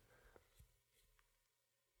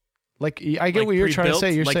 Like I get Like what you're trying to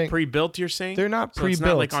say. You're like saying pre-built. You're saying they're not So pre-built. it's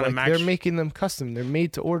not like on a Mac they're making them custom. They're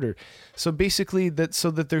made to order. So basically,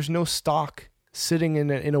 so that there's no stock sitting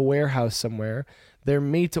in a warehouse somewhere. They're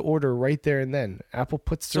made to order right there and then. Apple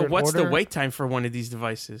puts through So an what's order. the wait time for one of these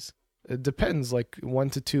devices? It depends, like 1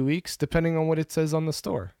 to 2 weeks, depending on what it says on the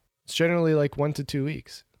store. It's generally like 1 to 2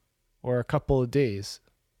 weeks, or a couple of days,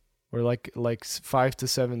 or like 5 to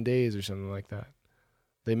 7 days or something like that.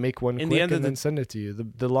 They make one quick and then send it to you.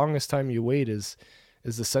 The longest time you wait is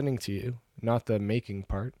the sending to you, not the making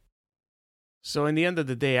part. So in the end of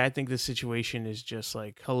the day, I think the situation is just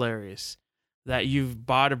like hilarious. That you've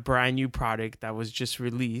bought a brand new product that was just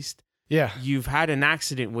released. Yeah. You've had an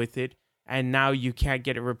accident with it, and now you can't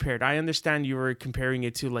get it repaired. I understand you were comparing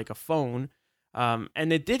it to like a phone.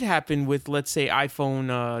 And it did happen with, let's say,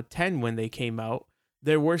 iPhone 10 when they came out.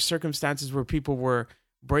 There were circumstances where people were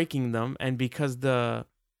breaking them, and because the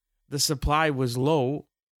supply was low,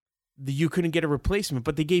 you couldn't get a replacement.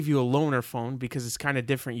 But they gave you a loaner phone because it's kind of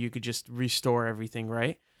different. You could just restore everything,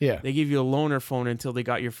 right? Yeah. They gave you a loaner phone until they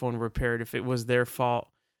got your phone repaired. If it was their fault,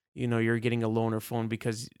 you're getting a loaner phone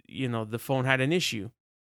because, the phone had an issue.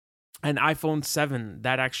 And iPhone 7,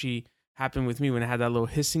 that actually happened with me when it had that little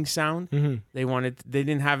hissing sound. Mm-hmm. They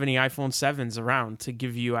didn't have any iPhone 7s around to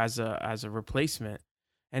give you as a replacement.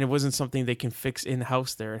 And it wasn't something they can fix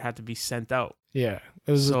in-house there. It had to be sent out. Yeah.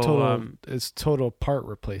 It was it's total part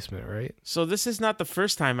replacement, right? So this is not the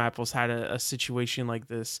first time Apple's had a situation like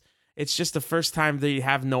this. It's just the first time they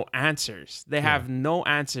have no answers. They have no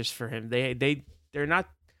answers for him. They're not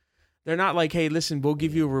like, hey, listen, we'll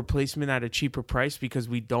give you a replacement at a cheaper price because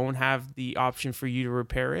we don't have the option for you to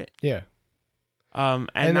repair it. Yeah. And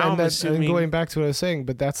now I'm assuming, and going back to what I was saying,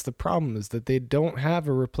 but that's the problem, is that they don't have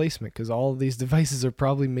a replacement because all of these devices are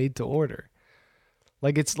probably made to order.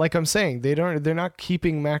 Like it's like I'm saying, they're not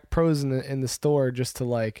keeping Mac Pros in the store just to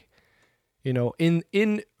like, even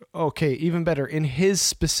better, in his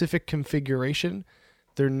specific configuration,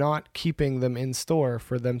 they're not keeping them in store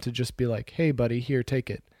for them to just be like, hey buddy, here, take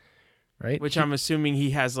it. Right? Which I'm assuming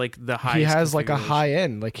he has like the highest. He has like a high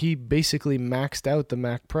end. Like he basically maxed out the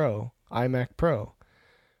Mac Pro, iMac Pro,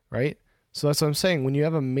 right? So that's what I'm saying. When you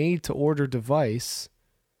have a made to order device,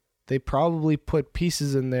 they probably put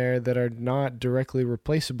pieces in there that are not directly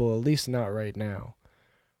replaceable, at least not right now.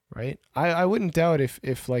 Right? I wouldn't doubt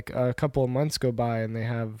if like a couple of months go by and they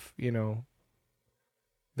have,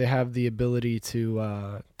 they have the ability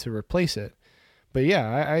to replace it. But yeah,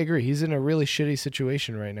 I agree. He's in a really shitty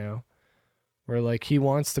situation right now, where like he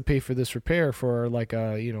wants to pay for this repair for like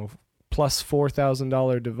a, plus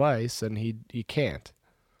 $4,000 device, and he can't.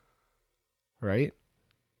 Right?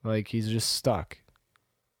 Like he's just stuck.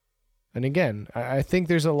 And again, I think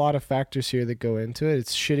there's a lot of factors here that go into it.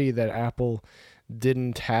 It's shitty that Apple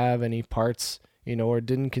didn't have any parts, or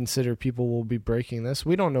didn't consider people will be breaking this.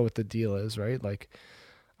 We don't know what the deal is, right? Like,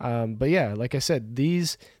 but yeah, like I said,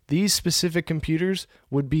 these specific computers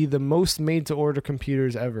would be the most made to order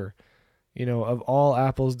computers ever, of all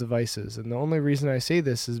Apple's devices. And the only reason I say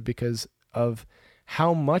this is because of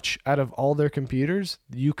how much out of all their computers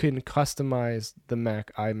you can customize the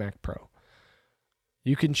iMac Pro.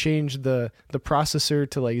 You can change the processor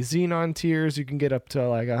to like Xenon tiers. You can get up to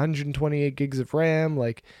like 128 gigs of RAM.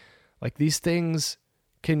 Like these things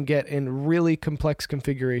can get in really complex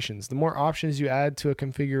configurations. The more options you add to a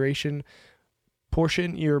configuration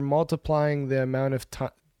portion, you're multiplying the amount of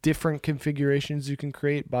different configurations you can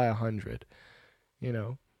create by 100. You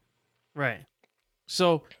know? Right.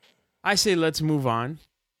 So I say let's move on.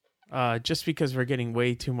 Just because we're getting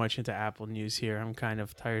way too much into Apple news here. I'm kind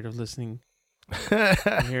of tired of listening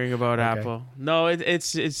and hearing about Okay. Apple. No,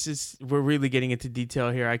 it's just we're really getting into detail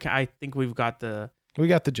here. I think we've got the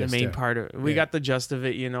gist. main part of we got the gist of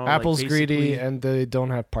it, you know. Apple's like greedy and they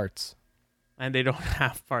don't have parts. and they don't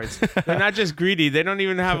have parts. They're not just greedy, they don't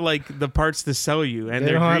even have like the parts to sell you, and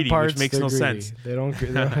They they're don't have greedy, parts, which makes they're no greedy. sense. They don't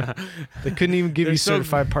they couldn't even give They're you so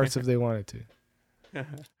certified parts if they wanted to.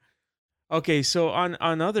 Okay, so on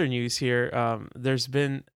other news here, there's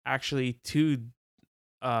been actually 2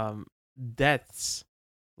 deaths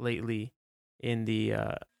lately in the in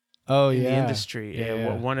the industry.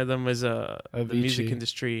 Yeah. One of them was the music Avicii.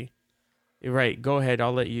 industry. Right, go ahead.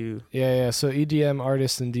 I'll let you. Yeah. So EDM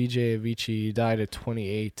artist and DJ Avicii died at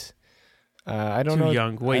 28. I don't know. Too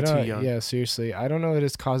young, way too young. Yeah, seriously. I don't know what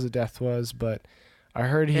his cause of death was, but I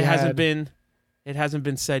heard he hasn't been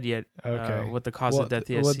said yet. Okay. What the cause of death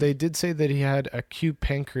is. Well, they did say that he had acute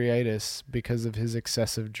pancreatitis because of his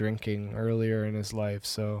excessive drinking earlier in his life.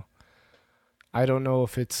 So I don't know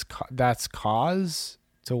if that's cause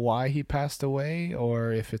to why he passed away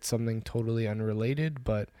or if it's something totally unrelated,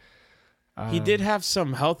 but he did have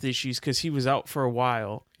some health issues because he was out for a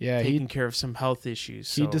while. Yeah, taking care of some health issues.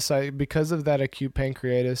 So. He decided because of that acute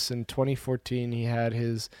pancreatitis in 2014, he had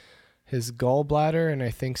his gallbladder and I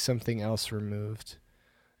think something else removed.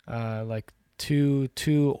 Like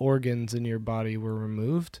two organs in your body were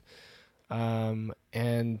removed. Again,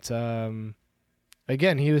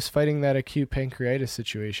 he was fighting that acute pancreatitis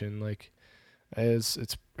situation. Like, it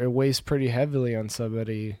weighs pretty heavily on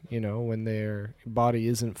somebody, you know, when their body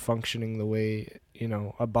isn't functioning the way, you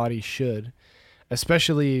know, a body should,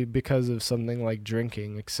 especially because of something like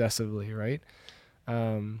drinking excessively, right?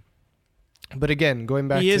 But again, going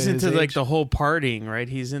back, he is to his into age, like the whole partying, right?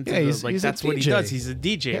 He's into he's that's what he does. He's a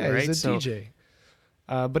DJ, yeah, right? He's a DJ.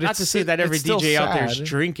 But not to say that every DJ out there is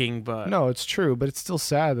drinking, but no, it's true. But it's still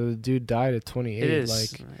sad that the dude died at 28. It is.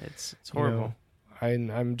 Like, it's horrible. You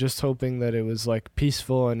know, I'm just hoping that it was like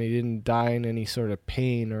peaceful and he didn't die in any sort of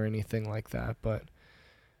pain or anything like that. But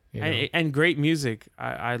you know. And great music.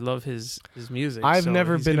 I love his music. I've so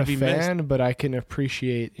never he's been a gonna be fan, missed. but I can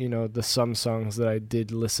appreciate, you know, the some songs that I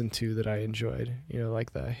did listen to that I enjoyed. You know,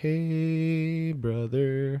 like the Hey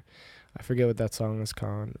Brother. I forget what that song is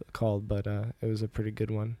called, but it was a pretty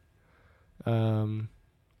good one. And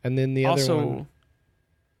then the other one.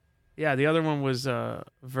 Yeah, the other one was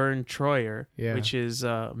Vern Troyer, which is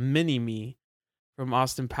Mini-Me from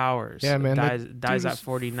Austin Powers. Yeah, man. Dies at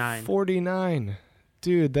 49. 49.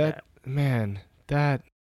 Dude, that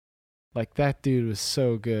dude was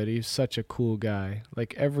so good. He was such a cool guy.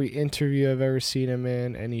 Like, every interview I've ever seen him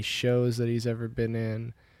in, any shows that he's ever been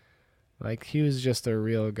in, like, he was just a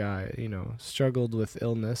real guy, you know. Struggled with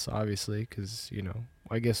illness, obviously, because, you know,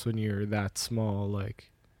 I guess when you're that small, like...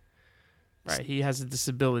 Right, he has a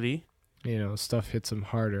disability. You know, stuff hits him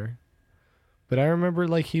harder. But I remember,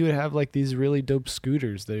 like, he would have, like, these really dope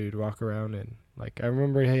scooters that he would walk around in. Like, I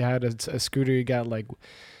remember he had a scooter he got, like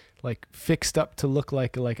fixed up to look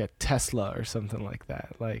like a Tesla or something like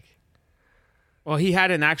that. Like... Well, he had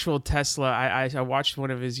an actual Tesla. I watched one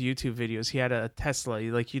of his YouTube videos. He had a Tesla,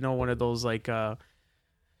 like, you know, one of those like a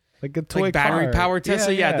toy like battery car. powered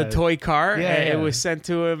Tesla. Yeah, the toy car. Yeah, and it was sent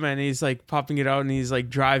to him, and he's like popping it out, and he's like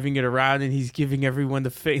driving it around, and he's giving everyone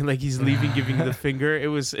like he's leaving, giving the finger. It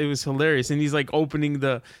was hilarious, and he's like opening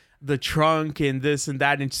the trunk and this and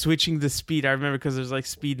that, and switching the speed. I remember because there's like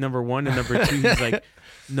speed number 1 and number 2. He's like,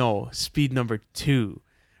 no, speed number 2.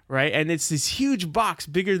 Right, and it's this huge box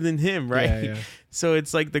bigger than him, right? Yeah. So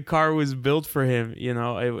it's like the car was built for him, you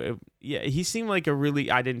know. He seemed like a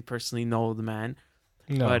really. I didn't personally know the man,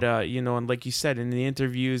 No. but you know, and like you said in the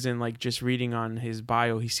interviews and like just reading on his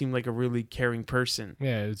bio, he seemed like a really caring person.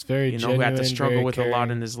 Yeah, it's very genuine, who had to struggle very with caring. a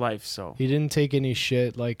lot in his life. So he didn't take any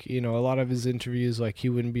shit. Like, you know, a lot of his interviews, like, he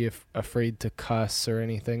wouldn't be afraid to cuss or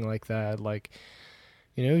anything like that. Like,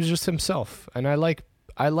 you know, he was just himself, and I like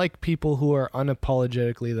people who are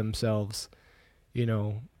unapologetically themselves, you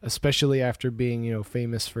know, especially after being, you know,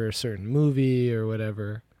 famous for a certain movie or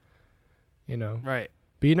whatever, you know. right.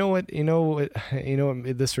 But you know what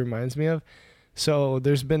this reminds me of? So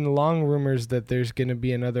there's been long rumors that there's going to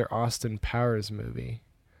be another Austin Powers movie.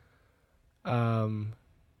 And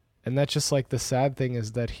that's just like the sad thing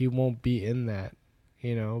is that he won't be in that,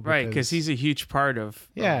 you know. Right, because he's a huge part of.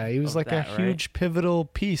 Yeah, he was like that, a huge pivotal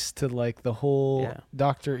piece to like the whole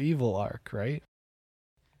Dr. Evil arc, right?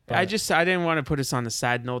 But I didn't want to put us on a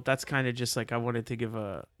sad note. That's kind of just like I wanted to give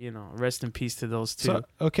a, rest in peace to those two.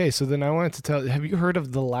 So then I wanted to tell, have you heard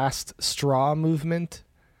of the Last Straw movement?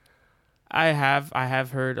 I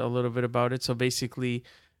have heard a little bit about it. So basically,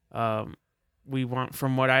 we want,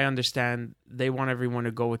 from what I understand, they want everyone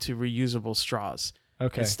to go to reusable straws.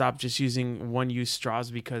 Okay. And stop just using one-use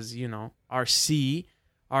straws because, our sea,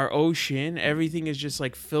 our ocean, everything is just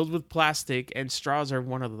like filled with plastic, and straws are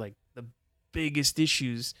one of the biggest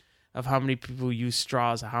issues of how many people use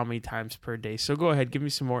straws how many times per day. So go ahead, give me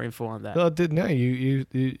some more info on that. Well,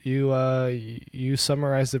 you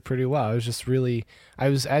summarized it pretty well. I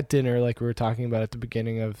was at dinner like we were talking about at the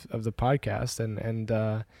beginning of the podcast,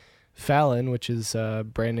 and Fallon, which is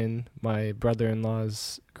Brandon, my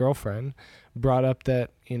brother-in-law's girlfriend, brought up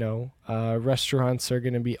that restaurants are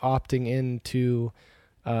going to be opting into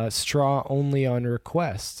straw only on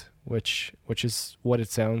request, which is what it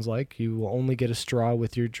sounds like. You will only get a straw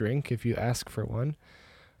with your drink if you ask for one.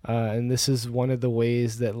 And this is one of the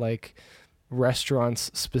ways that like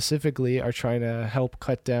restaurants specifically are trying to help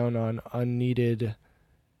cut down on unneeded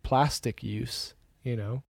plastic use,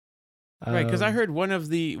 Right, because I heard one of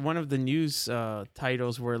the news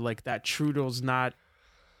titles were like that Trudeau's not,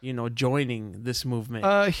 joining this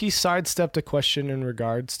movement. He sidestepped a question in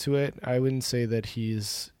regards to it. I wouldn't say that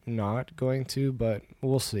he's not going to, but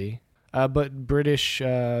we'll see. But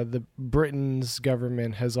the Britain's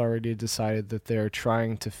government has already decided that they're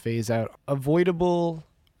trying to phase out avoidable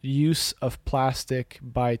use of plastic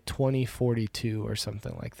by 2042 or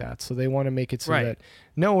something like that. So they want to make it so that,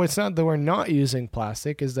 no, it's not that we're not using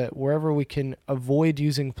plastic, is that wherever we can avoid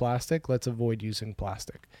using plastic, let's avoid using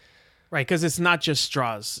plastic. Right, because it's not just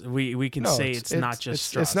straws. We can say it's not just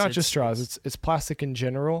straws. It's not just straws. It's plastic in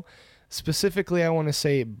general. Specifically, I want to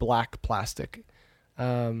say black plastic.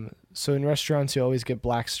 So in restaurants, you always get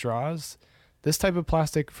black straws. This type of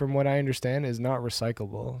plastic, from what I understand, is not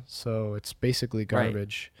recyclable. So it's basically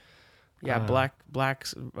garbage. Right. Yeah, black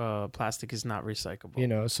plastic is not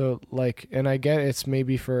recyclable. So like, and I get it's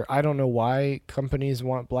maybe for, I don't know why companies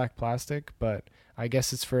want black plastic, but I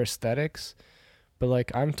guess it's for aesthetics. But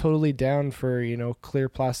like, I'm totally down for, clear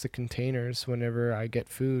plastic containers whenever I get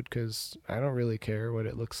food, because I don't really care what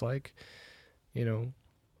it looks like,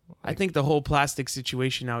 I think the whole plastic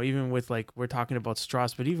situation now, even with like, we're talking about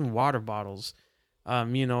straws, but even water bottles,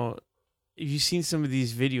 if you've seen some of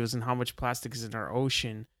these videos and how much plastic is in our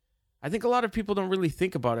ocean, I think a lot of people don't really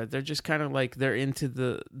think about it. They're just kind of like, they're into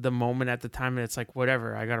the moment at the time, and it's like,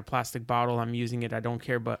 whatever, I got a plastic bottle, I'm using it, I don't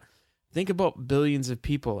care. But think about billions of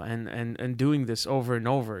people and doing this over and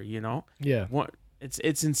over, Yeah.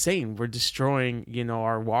 It's insane. We're destroying,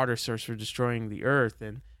 our water source. We're destroying the earth.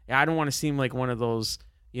 And I don't want to seem like one of those,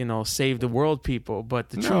 save the world people. But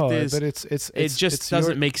the truth is, but it just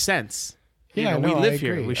doesn't make sense. Yeah, we live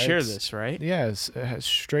here. We share this, right? Yes,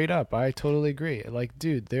 straight up. I totally agree. Like,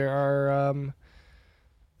 dude, there are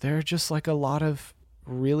just like a lot of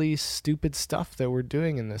really stupid stuff that we're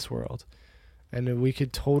doing in this world. And we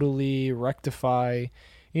could totally rectify,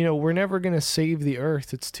 we're never going to save the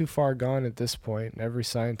earth. It's too far gone at this point. Every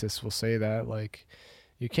scientist will say that. Like,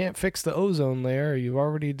 you can't fix the ozone layer. You've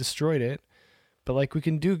already destroyed it. But, like, we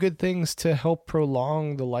can do good things to help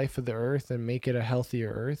prolong the life of the earth and make it a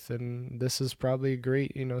healthier earth. And this is probably a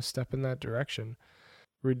great, step in that direction.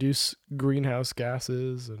 Reduce greenhouse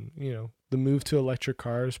gases and, the move to electric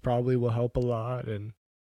cars probably will help a lot. And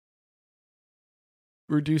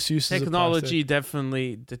reduce uses technology of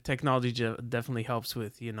plastic. The technology definitely helps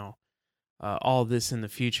with all this in the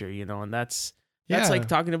future, and that's like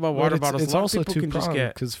talking about water bottles. It's also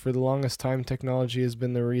two-pronged, because for the longest time technology has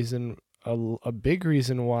been the reason, a big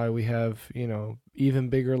reason why we have even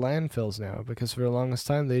bigger landfills now, because for the longest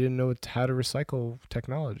time they didn't know how to recycle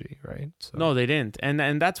technology, right? So. No, they didn't,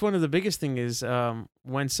 and that's one of the biggest thing is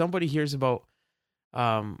when somebody hears about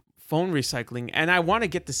phone recycling, and I want to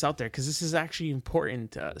get this out there because this is actually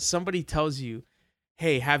important. Somebody tells you,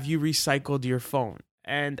 hey, have you recycled your phone?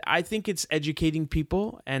 And I think it's educating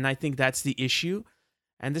people, and I think that's the issue.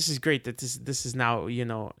 And this is great that this is now,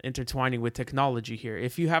 intertwining with technology here.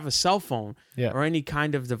 If you have a cell phone or any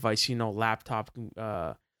kind of device, laptop,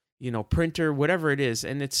 printer, whatever it is,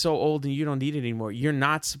 and it's so old and you don't need it anymore, you're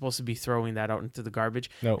not supposed to be throwing that out into the garbage.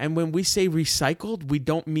 No. And when we say recycled, we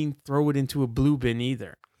don't mean throw it into a blue bin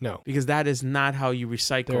either. No. Because that is not how you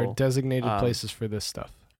recycle. There are designated places for this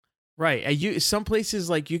stuff. Right. And some places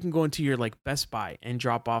like you can go into your like Best Buy and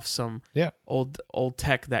drop off some old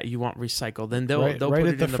tech that you want recycled. Then they'll right put at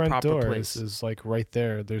it the in the front proper door place. is like right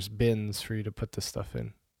there. There's bins for you to put the stuff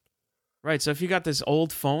in. Right. So if you got this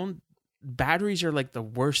old phone, batteries are like the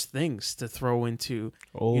worst things to throw into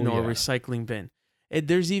a recycling bin.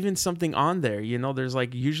 There's even something on there, there's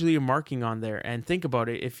like usually a marking on there. And think about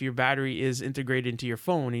it. If your battery is integrated into your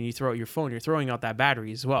phone and you throw out your phone, you're throwing out that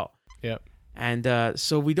battery as well. Yep. And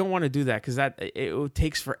so we don't want to do that because it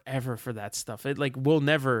takes forever for that stuff. It like will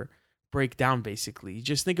never break down. Basically,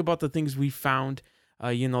 just think about the things we found,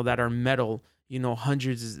 that are metal,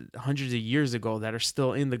 hundreds of years ago that are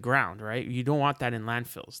still in the ground. Right? You don't want that in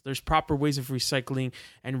landfills. There's proper ways of recycling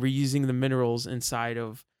and reusing the minerals inside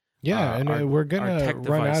of. We're gonna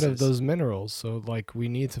run out of those minerals, so like we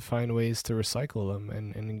need to find ways to recycle them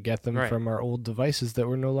and get them from our old devices that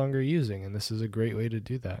we're no longer using, and this is a great way to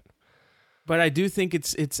do that. But I do think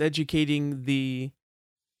it's educating the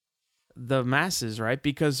masses, right?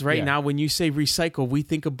 Because now when you say recycle, we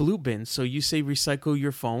think of blue bin. So you say recycle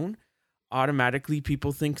your phone, automatically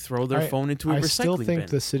people think throw their phone into a recycling bin. I still think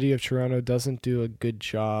the city of Toronto doesn't do a good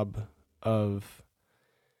job of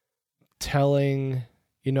telling,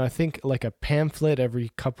 I think like a pamphlet every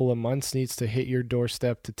couple of months needs to hit your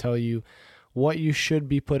doorstep to tell you what you should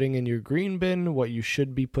be putting in your green bin, what you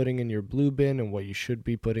should be putting in your blue bin, and what you should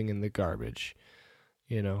be putting in the garbage,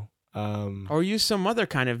 or use some other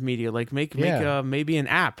kind of media, like make maybe an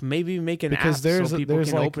app, because app so people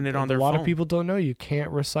can open it on their phone. A lot of people don't know you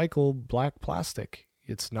can't recycle black plastic.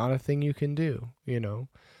 It's not a thing you can do,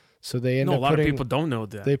 So they end up a lot of people don't know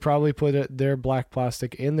that. They probably put their black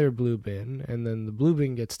plastic in their blue bin, and then the blue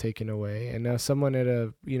bin gets taken away, and now someone at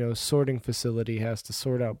a sorting facility has to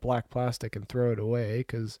sort out black plastic and throw it away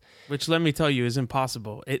which, let me tell you, is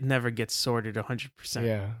impossible. It never gets sorted 100%.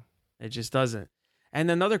 Yeah, it just doesn't.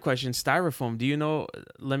 And another question: styrofoam. Do you know?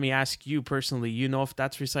 Let me ask you personally. You know if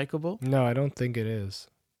that's recyclable? No, I don't think it is.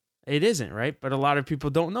 It isn't, right? But a lot of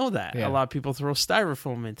people don't know that. Yeah. A lot of people throw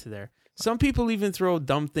styrofoam into there. Some people even throw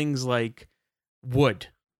dumb things like wood,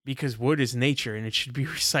 because wood is nature and it should be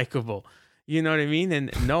recyclable. You know what I mean?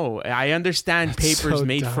 And no, I understand papers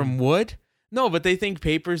made from wood. No, but they think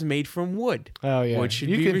papers made from wood. Oh, yeah. Wood should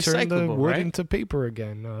you be can recyclable, turn the wood right? into paper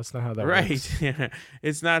again. No, that's not how that works. works. Right.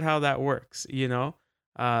 It's not how that works,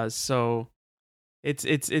 So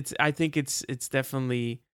it's I think it's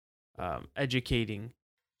definitely educating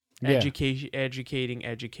the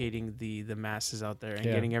masses out there and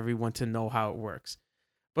getting everyone to know how it works.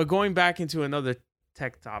 But going back into another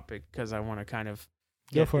tech topic, because I want to kind of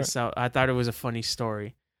get this out. I thought it was a funny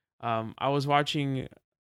story. I was watching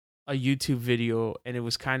a YouTube video, and it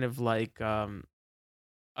was kind of like a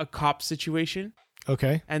cop situation.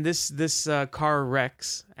 Okay. And this car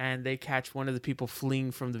wrecks, and they catch one of the people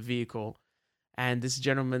fleeing from the vehicle. And this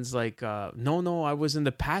gentleman's like, no, I was in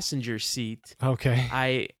the passenger seat.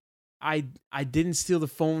 Okay. I didn't steal the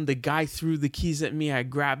phone. The guy threw the keys at me. I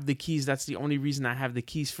grabbed the keys. That's the only reason I have the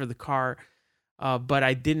keys for the car. But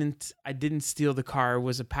I didn't steal the car. I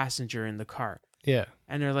was a passenger in the car. Yeah.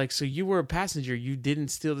 And they're like, so you were a passenger. You didn't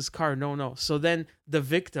steal this car. No. So then the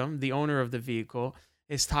victim, the owner of the vehicle,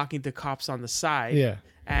 is talking to cops on the side. Yeah.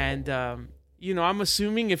 And, I'm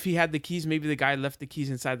assuming if he had the keys, maybe the guy left the keys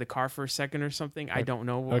inside the car for a second or something. I don't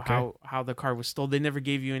know how the car was stolen. They never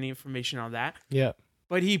gave you any information on that. Yeah.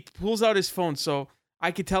 But he pulls out his phone, so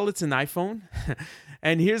I could tell it's an iPhone.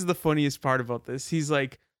 And here's the funniest part about this. He's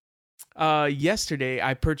like, yesterday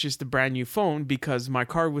I purchased a brand new phone because my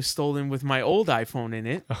car was stolen with my old iPhone in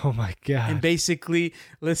it. Oh my God. And basically,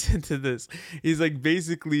 listen to this. He's like,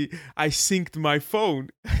 basically, I synced my phone.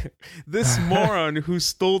 This moron who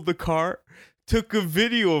stole the car took a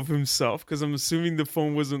video of himself, because I'm assuming the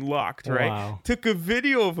phone wasn't locked, right? Wow. Took a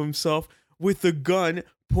video of himself with a gun,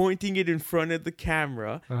 pointing it in front of the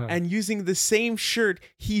camera, and using the same shirt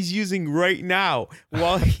he's using right now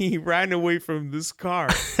while he ran away from this car.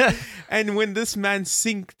 And when this man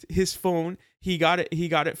synced his phone, he got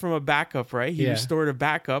it from a backup, right? He restored a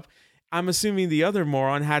backup. I'm assuming the other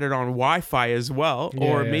moron had it on Wi-Fi as well,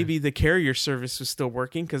 or maybe the carrier service was still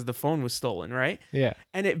working because the phone was stolen, right? Yeah.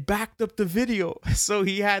 And it backed up the video. So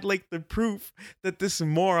he had like the proof that this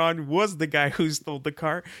moron was the guy who stole the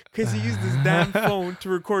car, because he used his damn phone to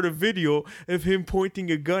record a video of him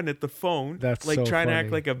pointing a gun at the phone. That's like so trying funny. to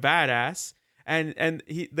act like a badass. And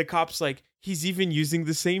the cop's like, he's even using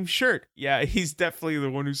the same shirt. Yeah, he's definitely the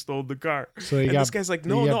one who stole the car. So this guy's like,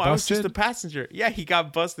 no, I was just a passenger. Yeah, he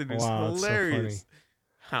got busted. It was hilarious.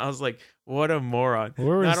 So I was like, what a moron.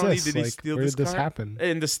 Where was Not only this? did he steal where this did this car, happen?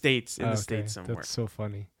 in the States. In the States somewhere. That's so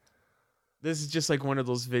funny. This is just like one of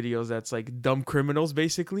those videos that's like dumb criminals,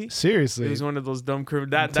 basically. Seriously, It was one of those dumb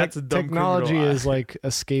criminals. That's a dumb technology criminal. is like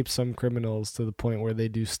escaped some criminals to the point where they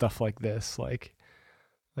do stuff like this. Like,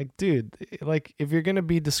 dude, like if you're gonna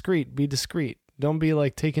be discreet, be discreet. Don't be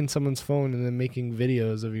like taking someone's phone and then making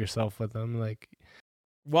videos of yourself with them. Like,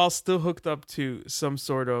 while still hooked up to some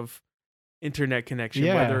sort of internet connection,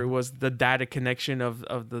 Yeah. whether it was the data connection of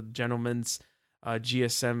the gentleman's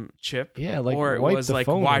GSM chip, yeah, like or it wipe was the like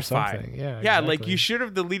phone or Wi-Fi. something. Yeah, Yeah, like exactly. you should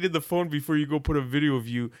have deleted the phone before you go put a video of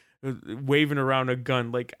you waving around a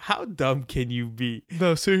gun. Like, how dumb can you be?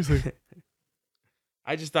 No, seriously.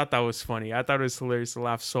 I just thought that was funny. I thought it was hilarious to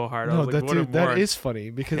laugh so hard. I No, was like, that what a dude, that moron. is funny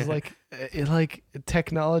because like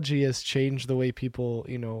technology has changed the way people,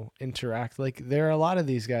 interact. Like there are a lot of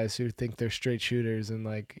these guys who think they're straight shooters and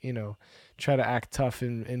like, try to act tough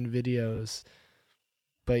in videos.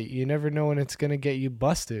 But you never know when it's gonna get you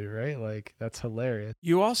busted, right? Like that's hilarious.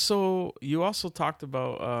 You also talked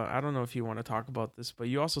about I don't know if you want to talk about this, but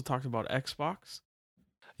you also talked about Xbox.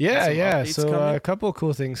 Yeah, some yeah. updates So coming? a couple of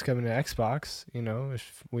cool things coming to Xbox.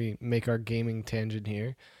 If we make our gaming tangent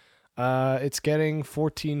here, it's getting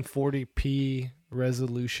 1440p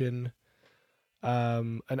resolution.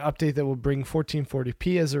 An update that will bring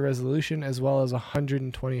 1440p as a resolution as well as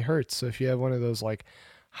 120 hertz. So if you have one of those like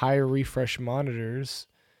high refresh monitors,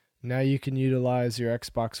 now you can utilize your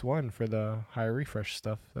Xbox One for the high refresh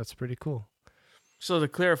stuff. That's pretty cool. So to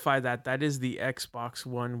clarify that is the Xbox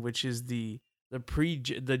One, which is the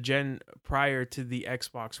gen prior to the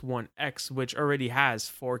Xbox One X, which already has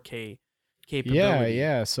 4K capability.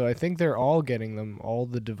 Yeah. So I think they're all getting them, all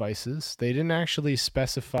the devices. They didn't actually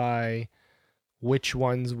specify which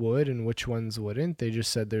ones would and which ones wouldn't. They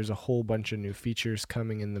just said there's a whole bunch of new features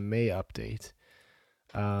coming in the May update.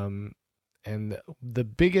 And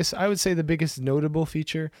I would say the biggest notable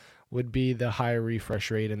feature would be the high refresh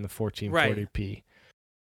rate and the 1440p.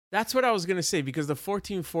 That's what I was gonna say, because the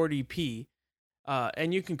 1440p,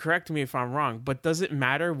 and you can correct me if I'm wrong, but does it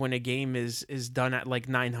matter when a game is done at like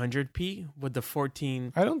 900p with the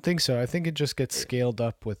 14? I don't think so. I think it just gets scaled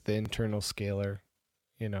up with the internal scaler,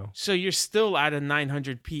 So you're still at a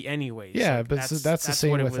 900p anyways. Yeah, Like, but that's the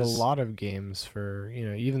same what it with a was. lot of games for,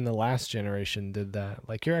 even the last generation did that.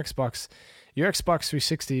 Like your Xbox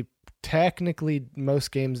 360, technically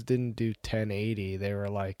most games didn't do 1080. They were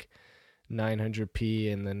like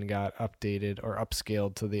 900p and then got updated or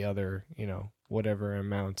upscaled to the other, whatever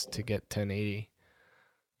amounts to get 1080.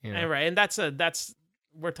 And right, and that's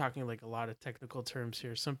we're talking like a lot of technical terms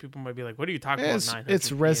here. Some people might be like, "What are you talking about?" 900p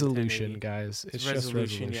It's and resolution, 1080? guys. It's just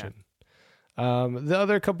resolution, resolution. The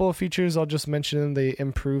other couple of features, I'll just mention, they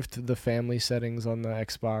improved the family settings on the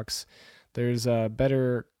Xbox. There's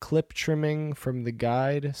better clip trimming from the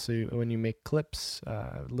guide. So when you make clips,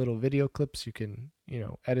 little video clips, you can,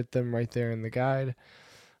 edit them right there in the guide.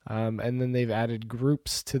 And then they've added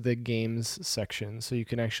groups to the games section. So you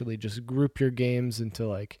can actually just group your games into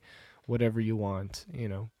like whatever you want,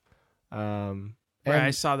 Right,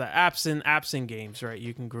 I saw that apps and games, right?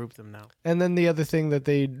 You can group them now. And then the other thing that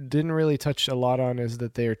they didn't really touch a lot on is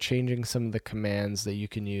that they are changing some of the commands that you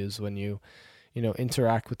can use when you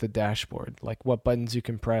interact with the dashboard, like what buttons you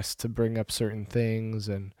can press to bring up certain things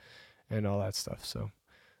and all that stuff. So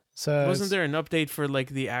Wasn't there an update for like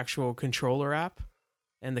the actual controller app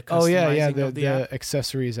and the Oh customizing yeah, of the app? the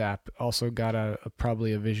accessories app also got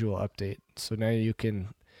probably a visual update. So now you can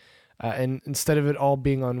and instead of it all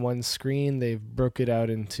being on one screen, they've broke it out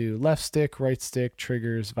into left stick, right stick,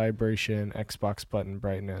 triggers, vibration, Xbox button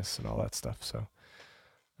brightness, and all that stuff. So,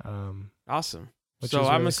 Awesome. which So is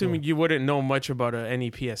I'm really assuming cool. you wouldn't know much about any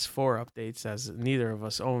PS4 updates, as neither of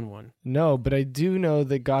us own one. No, but I do know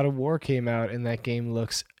that God of War came out, and that game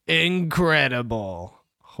looks incredible.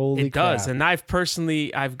 Holy It does, crap. and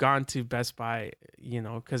I've gone to Best Buy,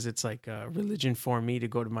 because it's like a religion for me to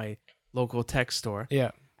go to my local tech store. Yeah.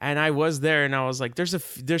 And I was there, and I was like,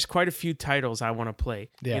 "There's quite a few titles I want to play."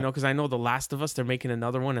 Yeah. Because I know The Last of Us, they're making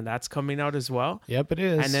another one, and that's coming out as well. Yep, it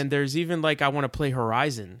is. And then there's even like I want to play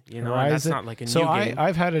Horizon. And that's not like a new game.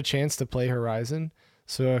 I've had a chance to play Horizon.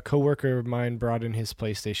 So a coworker of mine brought in his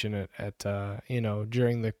PlayStation at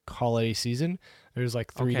during the holiday season. There's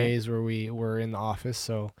like 3 Okay. days where we were in the office,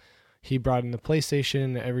 so he brought in the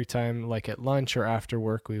PlayStation every time, like at lunch or after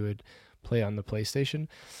work, we would play on the PlayStation.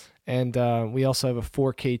 And we also have a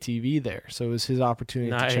 4K TV there, so it was his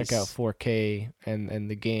opportunity to check out Nice. 4K and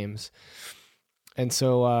the games. And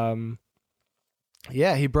so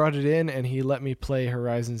he brought it in and he let me play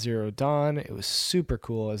Horizon Zero Dawn. It was super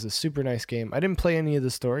cool. It was a super nice game. I didn't play any of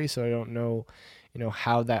the story, so I don't know,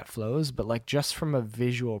 how that flows, but like just from a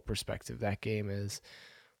visual perspective, that game is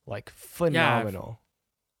like phenomenal.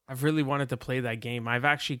 I've really wanted to play that game. I've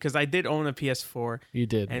actually, because I did own a PS4 You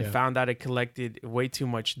did, and yeah. found out it collected way too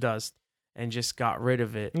much dust and just got rid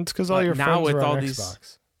of it. It's because all But your now friends with are all on these-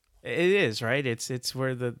 Xbox. It is, right? It's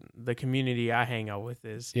where the community I hang out with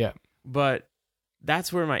is. Yeah. But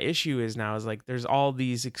that's where my issue is now, is like there's all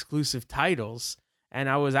these exclusive titles. And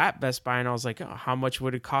I was at Best Buy and I was like, oh, how much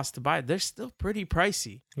would it cost to buy it? They're still pretty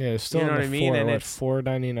pricey. Yeah, it's still You know in what the I mean? And what, it's-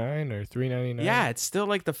 $4.99 or $3.99? Yeah, it's still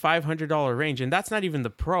like the $500 range. And that's not even the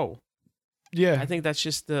Pro. Yeah. I think that's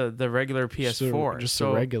just the regular PS4. Just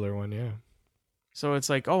so, a regular one, yeah. So it's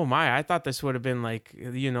like, oh my, I thought this would have been like,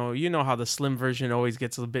 you know how the slim version always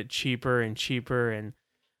gets a bit cheaper and cheaper,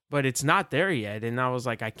 but it's not there yet. And I was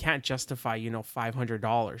like, I can't justify,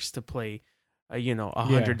 $500 to play a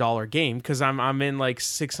 $100 game, because I'm in like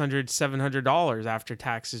 $600, $700 after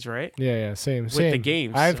taxes, right? Yeah, same. With the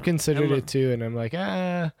games, I've so- considered and it too, and I'm like,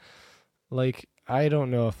 like I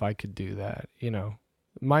don't know if I could do that.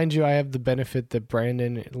 Mind you, I have the benefit that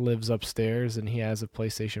Brandon lives upstairs and he has a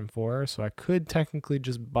PlayStation 4, so I could technically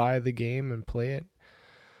just buy the game and play it.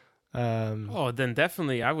 Oh, then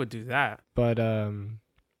definitely I would do that. But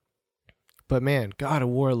man, God of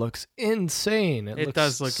War looks insane. It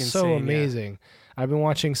does look so insane, yeah. amazing. I've been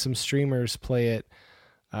watching some streamers play it,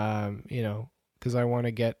 because I want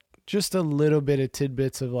to get just a little bit of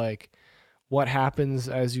tidbits of like what happens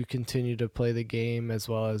as you continue to play the game, as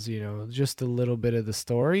well as, just a little bit of the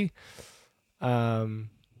story. And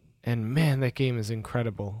man, that game is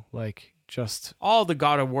incredible. Like, just All the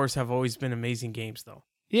God of Wars have always been amazing games, though.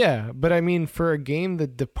 yeah, but I mean, for a game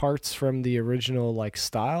that departs from the original like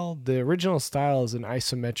style, the original style is an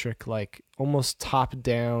isometric, like almost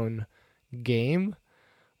top-down game,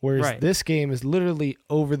 whereas Right. this game is literally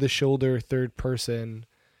over-the-shoulder, third-person,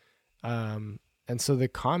 and so the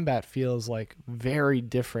combat feels like very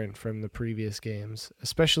different from the previous games,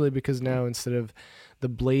 especially because now instead of the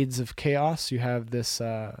Blades of Chaos, you have this,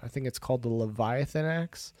 I think it's called the Leviathan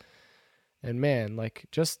Axe. And man, like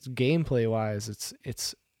just gameplay wise,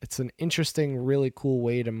 it's an interesting, really cool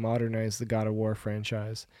way to modernize the God of War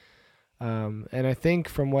franchise. And I think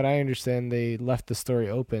from what I understand, they left the story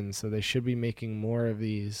open, so they should be making more of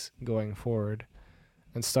these going forward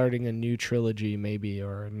and starting a new trilogy maybe,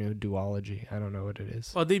 or a new duology. I don't know what it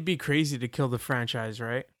is. Well, they'd be crazy to kill the franchise,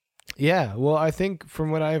 right? Yeah, well, I think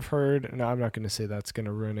from what I've heard, no, I'm not going to say that's going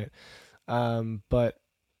to ruin it. But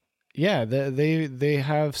yeah, they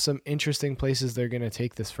have some interesting places they're going to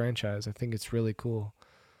take this franchise. I think it's really cool.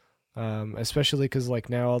 Especially because like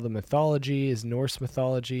now all the mythology is Norse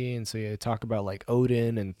mythology, and so you talk about like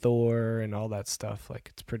Odin and Thor and all that stuff. Like,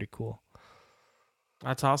 it's pretty cool.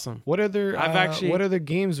 That's awesome. What other I've what other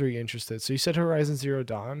games were you interested? So you said Horizon Zero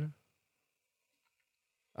Dawn.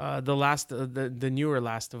 The newer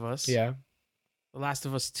Last of Us. Yeah, The Last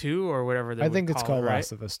of Us 2 or whatever they I would think it's call called it, right?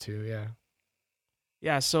 Last of Us 2. Yeah.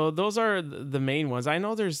 Yeah, so those are the main ones. I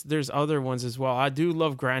know there's other ones as well. I do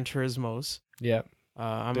love Gran Turismo's. Yeah.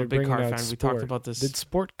 I'm They're a big car bringing fan. out We Sport. talked about this. Did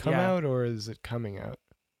Sport come Yeah. out, or is it coming out?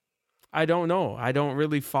 I don't know. I don't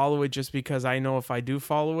really follow it just because I know if I do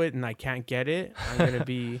follow it and I can't get it, I'm going to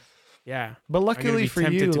be, yeah. But luckily be for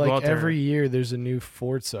tempted you, to go like out there. every year there's a new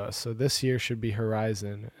Forza. So this year should be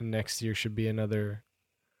Horizon, and next year should be another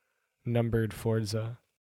numbered Forza.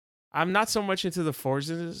 I'm not so much into the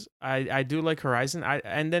Forzas. I do like Horizon.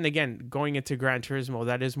 And then again, going into Gran Turismo,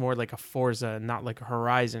 that is more like a Forza, not like a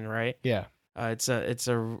Horizon, right? Yeah. It's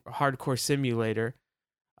a hardcore simulator.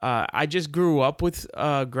 I just grew up with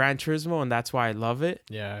Gran Turismo, and that's why I love it.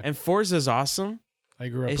 Yeah. And Forza's awesome. I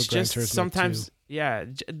grew up It's with Gran just Turismo sometimes, too. yeah,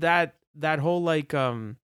 that whole like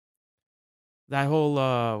what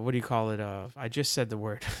do you call it? I just said the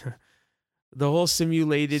word. The whole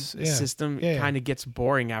simulated Yeah. system Yeah. kind of gets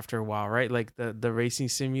boring after a while, right? Like the racing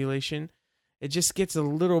simulation, it just gets a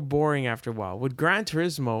little boring after a while. With Gran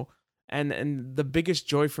Turismo, and the biggest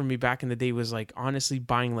joy for me back in the day was like honestly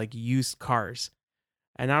buying like used cars.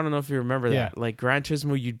 And I don't know if you remember that. Yeah. Like Gran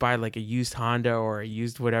Turismo, you'd buy like a used Honda or a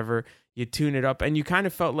used whatever, you tune it up, and you kind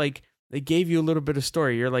of felt like they gave you a little bit of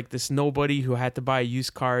story. You're like this nobody who had to buy a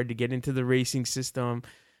used car to get into the racing system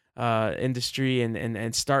industry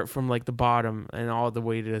and start from like the bottom and all the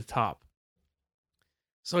way to the top.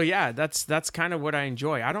 So yeah, that's kind of what I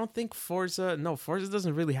enjoy. I don't think Forza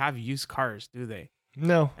doesn't really have used cars, do they?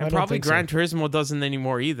 No, I And don't probably think so. Gran Turismo doesn't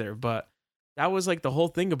anymore either, but that was like the whole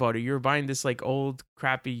thing about it. You were buying this like old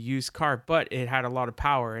crappy used car, but it had a lot of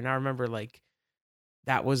power. And I remember like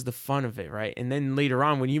that was the fun of it, right? And then later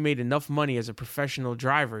on, when you made enough money as a professional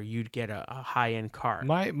driver, you'd get a high-end car.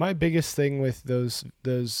 My biggest thing with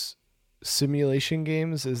those simulation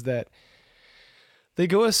games is that they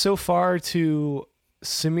go so far to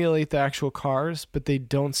simulate the actual cars, but they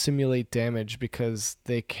don't simulate damage because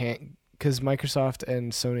Microsoft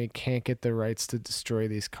and Sony can't get the rights to destroy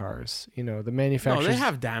these cars. You know, the manufacturers. No, they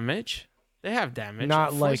have damage. They have damage.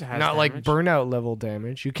 Not like burnout level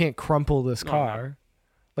damage. You can't crumple this car.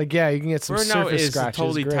 Like, yeah, you can get some surface scratches. Burnout is a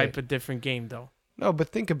totally type of different game, though. No, but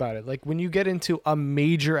think about it. Like, when you get into a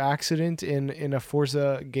major accident in a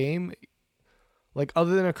Forza game, like,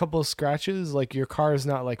 other than a couple of scratches, like, your car is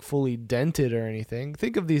not, like, fully dented or anything.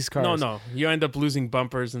 Think of these cars. No. You end up losing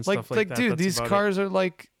bumpers and stuff like that. Dude, these cars are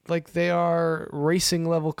like they are racing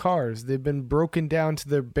level cars. They've been broken down to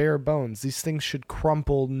their bare bones. These things should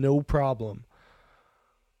crumple no problem.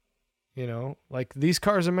 You know, like, these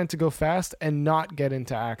cars are meant to go fast and not get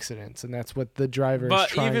into accidents, and that's what the driver is trying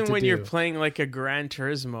to do. But even when you're playing like a Gran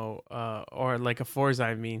Turismo or like a Forza,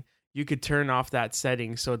 I mean, you could turn off that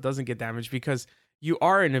setting so it doesn't get damaged because you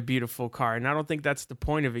are in a beautiful car, and I don't think that's the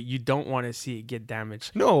point of it. You don't want to see it get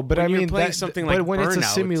damaged. No, but when I mean, playing something like when Burnout, it's a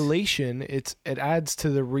simulation, it adds to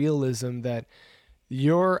the realism that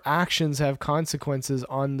your actions have consequences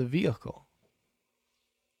on the vehicle.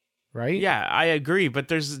 Right? Yeah, I agree, but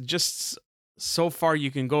there's just so far you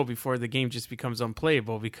can go before the game just becomes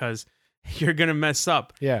unplayable because you're gonna mess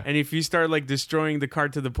up. Yeah. And if you start like destroying the car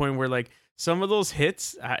to the point where like some of those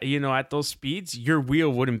hits, at those speeds, your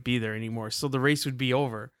wheel wouldn't be there anymore, so the race would be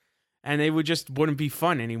over, and it wouldn't be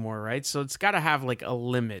fun anymore, right? So it's got to have like a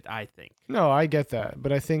limit, I think. No, I get that,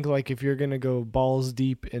 but I think like if you're gonna go balls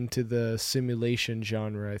deep into the simulation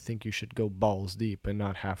genre, I think you should go balls deep and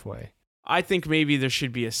not halfway. I think maybe there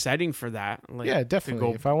should be a setting for that. Like, yeah,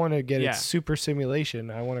 definitely. If I want to get it super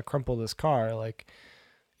simulation, I want to crumple this car. Like,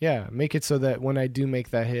 yeah, make it so that when I do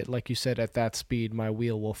make that hit, like you said, at that speed, my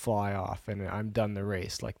wheel will fly off and I'm done the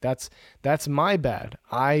race. Like, that's my bad.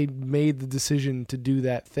 I made the decision to do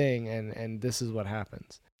that thing, and this is what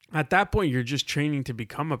happens. At that point, you're just training to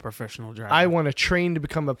become a professional driver. I want to train to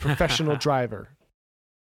become a professional driver.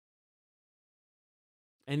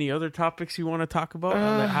 Any other topics you want to talk about?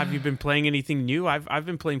 Have you been playing anything new? I've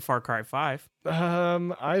been playing Far Cry 5.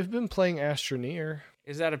 I've been playing Astroneer.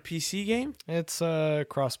 Is that a PC game? It's a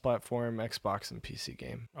cross-platform Xbox and PC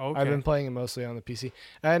game. Okay. I've been playing it mostly on the PC,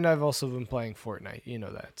 and I've also been playing Fortnite. You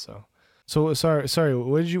know that. So sorry.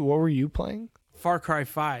 What were you playing? Far Cry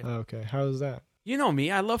 5. Okay, how is that? You know me.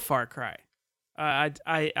 I love Far Cry. I've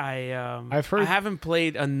heard. I haven't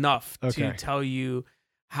played enough to tell you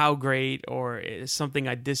how great or it's something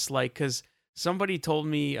I dislike, because somebody told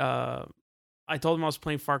me, I told them I was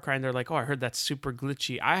playing Far Cry and they're like, oh, I heard that's super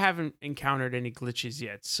glitchy. I haven't encountered any glitches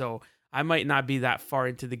yet, so I might not be that far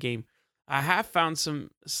into the game. I have found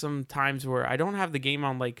some times where I don't have the game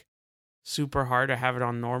on like super hard. I have it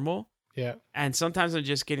on normal. Yeah. And sometimes I'm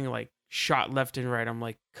just getting like shot left and right. I'm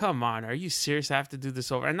like, come on, are you serious? I have to do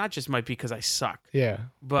this over. And not just might be because I suck. Yeah.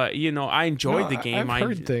 But, I enjoyed the game. I've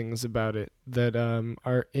heard things about it that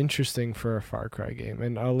are interesting for a Far Cry game.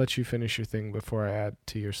 And I'll let you finish your thing before I add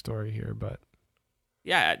to your story here. But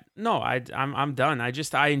yeah, no, I'm done.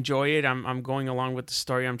 I enjoy it. I'm going along with the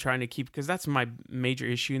story I'm trying to keep, because that's my major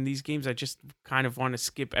issue in these games. I just kind of want to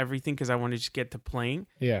skip everything because I want to just get to playing.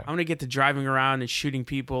 Yeah. I want to get to driving around and shooting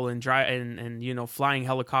people and flying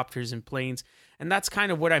helicopters and planes. And that's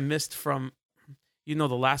kind of what I missed from, the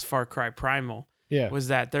last Far Cry Primal. Yeah. Was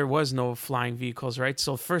that there was no flying vehicles, right?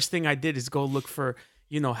 So first thing I did is go look for,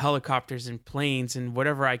 helicopters and planes and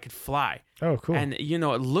whatever I could fly. Oh, cool. And, it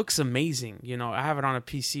looks amazing. I have it on a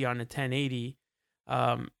PC on a 1080,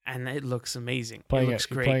 and it looks amazing. It looks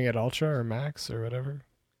great. Playing at Ultra or Max or whatever?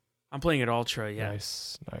 I'm playing at Ultra, yeah.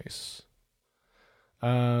 Nice.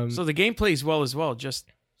 So the game plays well as well,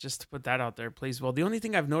 just to put that out there, it plays well. The only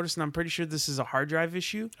thing I've noticed, and I'm pretty sure this is a hard drive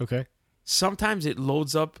issue. Okay. Sometimes it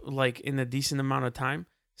loads up like in a decent amount of time.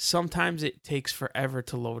 Sometimes it takes forever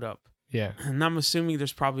to load up. Yeah. And I'm assuming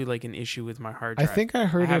there's probably like an issue with my hard drive. I think I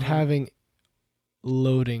heard it having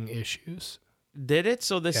loading issues. Did it?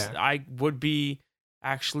 So I would be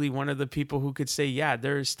actually one of the people who could say, yeah,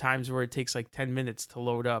 there's times where it takes like 10 minutes to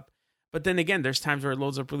load up. But then again, there's times where it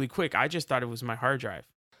loads up really quick. I just thought it was my hard drive.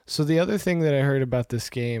 So the other thing that I heard about this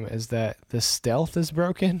game is that the stealth is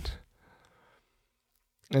broken.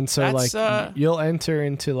 And so you'll enter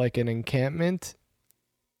into like an encampment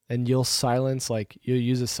and you'll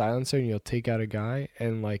use a silencer and you'll take out a guy,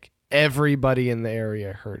 and like everybody in the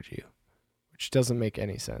area heard you, which doesn't make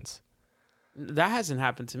any sense. That hasn't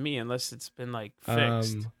happened to me unless it's been like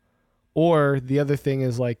fixed. Or the other thing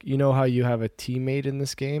is like, how you have a teammate in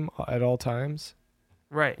this game at all times?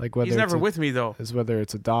 Right. Like whether he's never with me though. Is whether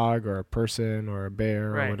it's a dog or a person or a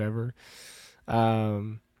bear or whatever.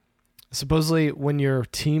 Supposedly when your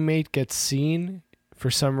teammate gets seen for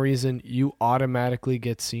some reason you automatically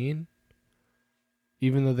get seen,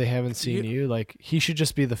 even though they haven't seen you. Like, he should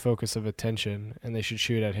just be the focus of attention, and they should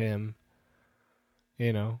shoot at him.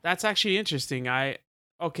 You know? That's actually interesting.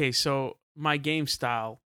 Okay, so my game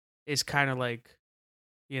style is kind of like,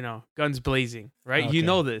 guns blazing, right? Okay. You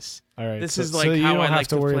know this. All right. This so, is like so you how don't I have like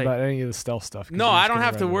to to worry play. about any of the stealth stuff. 'Cause No, you're I just don't gonna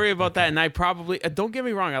have to run worry it. about that. Okay. And I probably don't get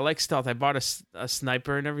me wrong. I like stealth. I bought a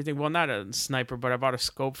sniper and everything. Well, not a sniper, but I bought a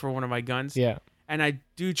scope for one of my guns. Yeah. And I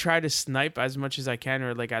do try to snipe as much as I can,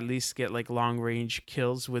 or like at least get like long range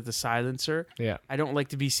kills with the silencer. Yeah. I don't like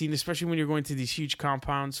to be seen, especially when you're going to these huge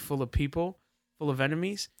compounds full of people, full of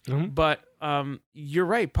enemies. Mm-hmm. But you're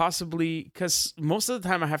right, possibly because most of the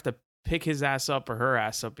time I have to pick his ass up or her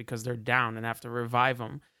ass up because they're down and I have to revive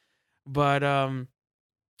them. But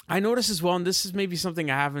I notice as well, and this is maybe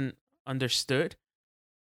something I haven't understood,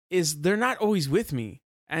 is they're not always with me.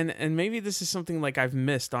 And maybe this is something like I've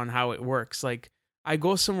missed on how it works. Like, I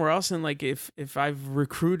go somewhere else and like if I've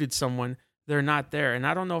recruited someone, they're not there. And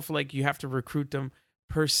I don't know if like you have to recruit them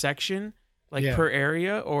per section, like per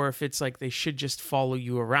area, or if it's like they should just follow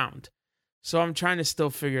you around. So I'm trying to still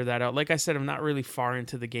figure that out. Like I said, I'm not really far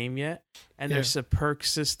into the game yet. And there's a perk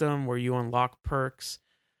system where you unlock perks.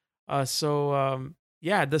 The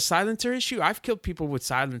silencer issue, I've killed people with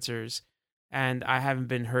silencers and I haven't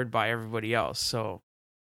been heard by everybody else. So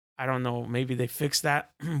I don't know, maybe they fixed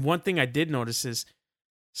that. One thing I did notice is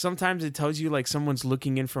sometimes it tells you like someone's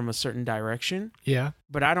looking in from a certain direction. Yeah.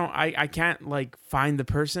 But I can't like find the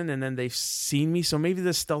person and then they've seen me. So maybe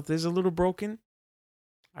the stealth is a little broken.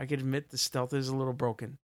 I could admit the stealth is a little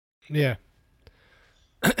broken. Yeah.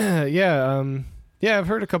 Yeah, I've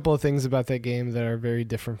heard a couple of things about that game that are very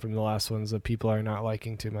different from the last ones that people are not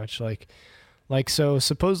liking too much. Like so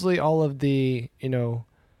supposedly all of the,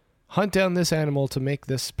 hunt down this animal to make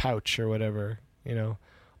this pouch or whatever,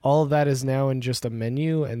 all of that is now in just a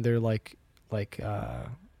menu, and they're like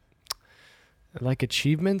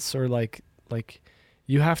achievements, or like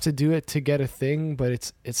you have to do it to get a thing,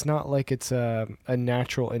 but it's not like it's a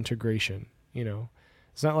natural integration,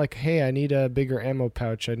 It's not like, hey, I need a bigger ammo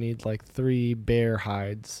pouch. I need like 3 bear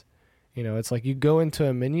hides. It's like you go into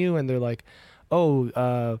a menu and they're like,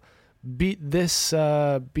 oh, beat this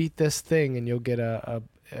thing and you'll get a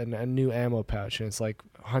new ammo pouch. And it's like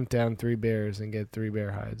hunt down 3 bears and get 3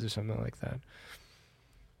 bear hides or something like that.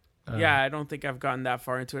 Yeah, I don't think I've gotten that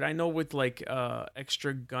far into it. I know with like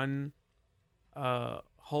extra gun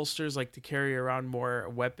holsters, like to carry around more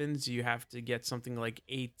weapons, you have to get something like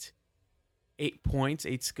 8 points,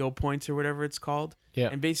 8 skill points or whatever it's called. Yeah.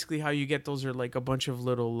 And basically how you get those are like a bunch of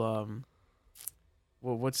little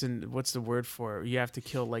what's the word for it? You have to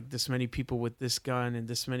kill like this many people with this gun and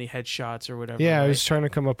this many headshots or whatever. Yeah, right? I was trying to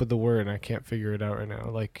come up with the word and I can't figure it out right now.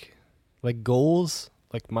 Like goals,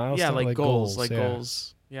 like milestones. Yeah, like goals.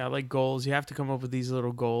 Goals. Yeah, like goals. You have to come up with these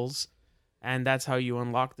little goals, and that's how you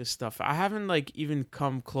unlock this stuff. I haven't like even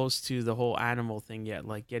come close to the whole animal thing yet,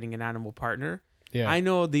 like getting an animal partner. Yeah, I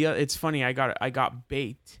know it's funny. I got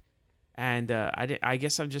bait, and I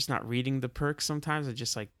guess I'm just not reading the perks sometimes. I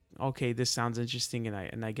just like, okay, this sounds interesting,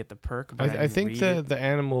 and I get the perk. But I think the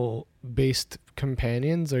animal based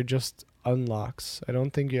companions are just unlocks. I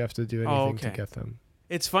don't think you have to do anything to get them.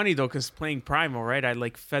 It's funny though, because playing Primal, right? I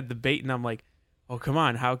like fed the bait, and I'm like, oh come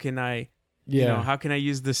on, how can I? Yeah, how can I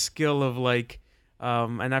use the skill of like,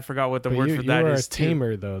 and I forgot what the word for that you are is. a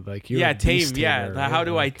tamer though, like tame. Yeah, tamer, right? how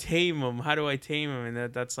do I tame them? How do I tame them?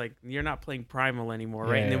 And that's like you're not playing Primal anymore,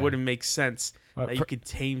 right? And it wouldn't make sense that you could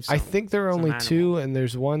tame. I think there are only 2, and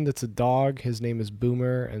there's one that's a dog. His name is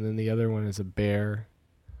Boomer, and then the other one is a bear.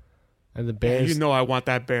 And the bear, I want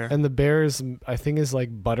that bear. And the bear is, I think, is like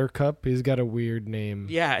Buttercup. He's got a weird name.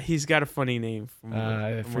 Yeah, he's got a funny name.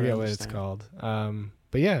 I forget what it's called.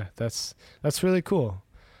 But yeah, that's really cool.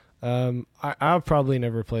 I'll probably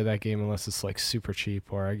never play that game unless it's like super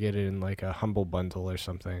cheap or I get it in like a humble bundle or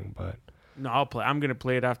something. But no, I'll play. I'm gonna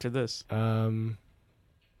play it after this. Yeah,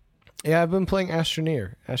 I've been playing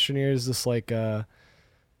Astroneer. Astroneer is this like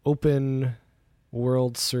open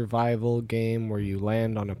world survival game where you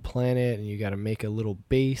land on a planet and you got to make a little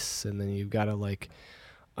base, and then you've got to like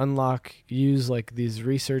use like these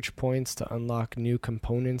research points to unlock new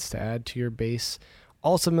components to add to your base.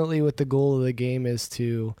 Ultimately, what the goal of the game is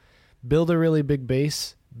to build a really big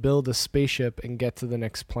base, build a spaceship, and get to the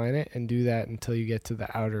next planet, and do that until you get to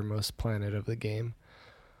the outermost planet of the game.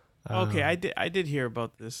 Okay, I did hear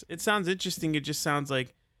about this. It sounds interesting. It just sounds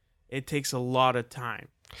like it takes a lot of time.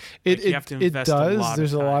 You have to invest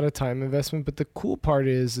There's a lot of time investment, but the cool part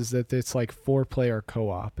is that it's like 4-player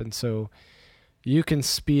co-op, and so you can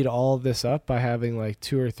speed all of this up by having like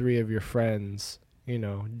 2 or 3 of your friends,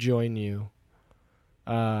 join you.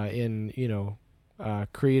 in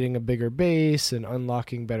creating a bigger base and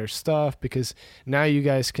unlocking better stuff, because now you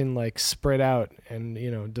guys can like spread out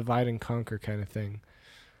and divide and conquer kind of thing.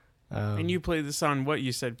 And you play this on what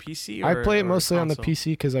you said, PC? I play it mostly on the console?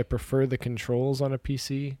 PC because I prefer the controls on a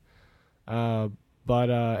PC. But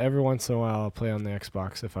every once in a while I'll play on the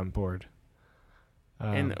Xbox if I'm bored.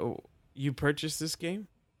 And you purchased this game?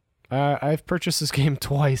 I've purchased this game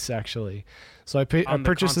twice actually. So I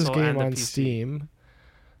purchased this game on Steam.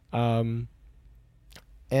 And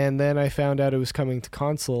then I found out it was coming to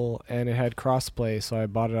console and it had crossplay, so I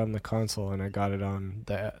bought it on the console and I got it on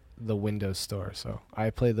the Windows Store. So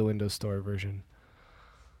I play the Windows Store version.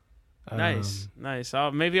 Nice.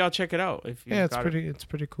 Maybe I'll check it out. It's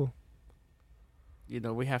pretty cool.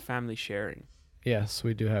 We have family sharing. Yes,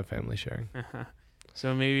 we do have family sharing.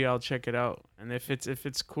 So maybe I'll check it out. And if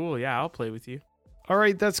it's cool, yeah, I'll play with you. All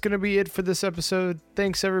right, that's going to be it for this episode.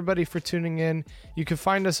 Thanks, everybody, for tuning in. You can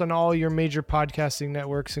find us on all your major podcasting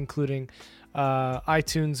networks, including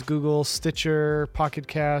iTunes, Google, Stitcher, Pocket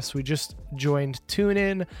Cast. We just joined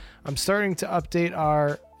TuneIn. I'm starting to update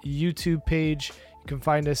our YouTube page. You can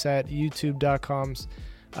find us at youtube.com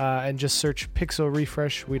and just search Pixel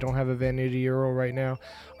Refresh. We don't have a Vanity URL right now.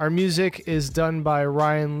 Our music is done by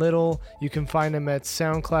Ryan Little. You can find him at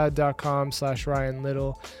soundcloud.com/Ryan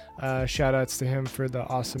Little. Shout outs to him for the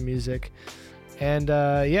awesome music. And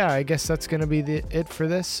I guess that's going to be it for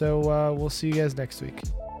this. So we'll see you guys next week.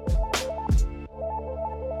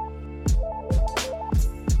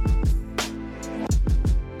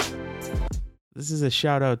 This is a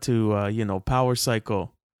shout out to, Power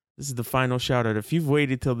Cycle. This is the final shout out. If you've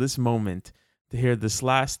waited till this moment to hear this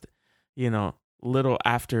last, little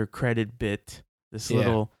after credit bit, this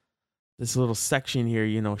little section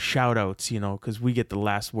here, shout outs, because we get the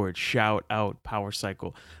last word. Shout out Power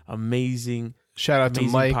Cycle. Amazing. Shout out to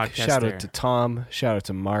Mike. Shout out to Tom. Shout out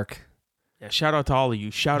to Mark. Yeah, shout out to all of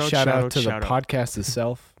you. Shout out to the podcast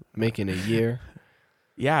itself, making a year.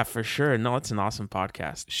 Yeah, for sure. No, it's an awesome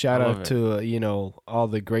podcast. Shout out to, all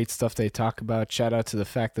the great stuff they talk about. Shout out to the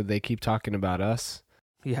fact that they keep talking about us.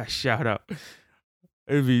 Yeah, shout out.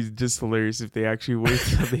 It'd be just hilarious if they actually wait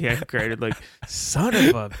till the end credit. Like, son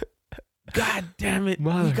of a... God damn it.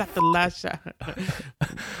 You got the last shot.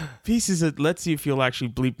 Pieces of... Let's see if you'll actually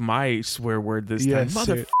bleep my swear word this time.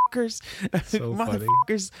 Motherfuckers. So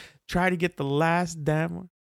Motherfuckers. Try to get the last damn one.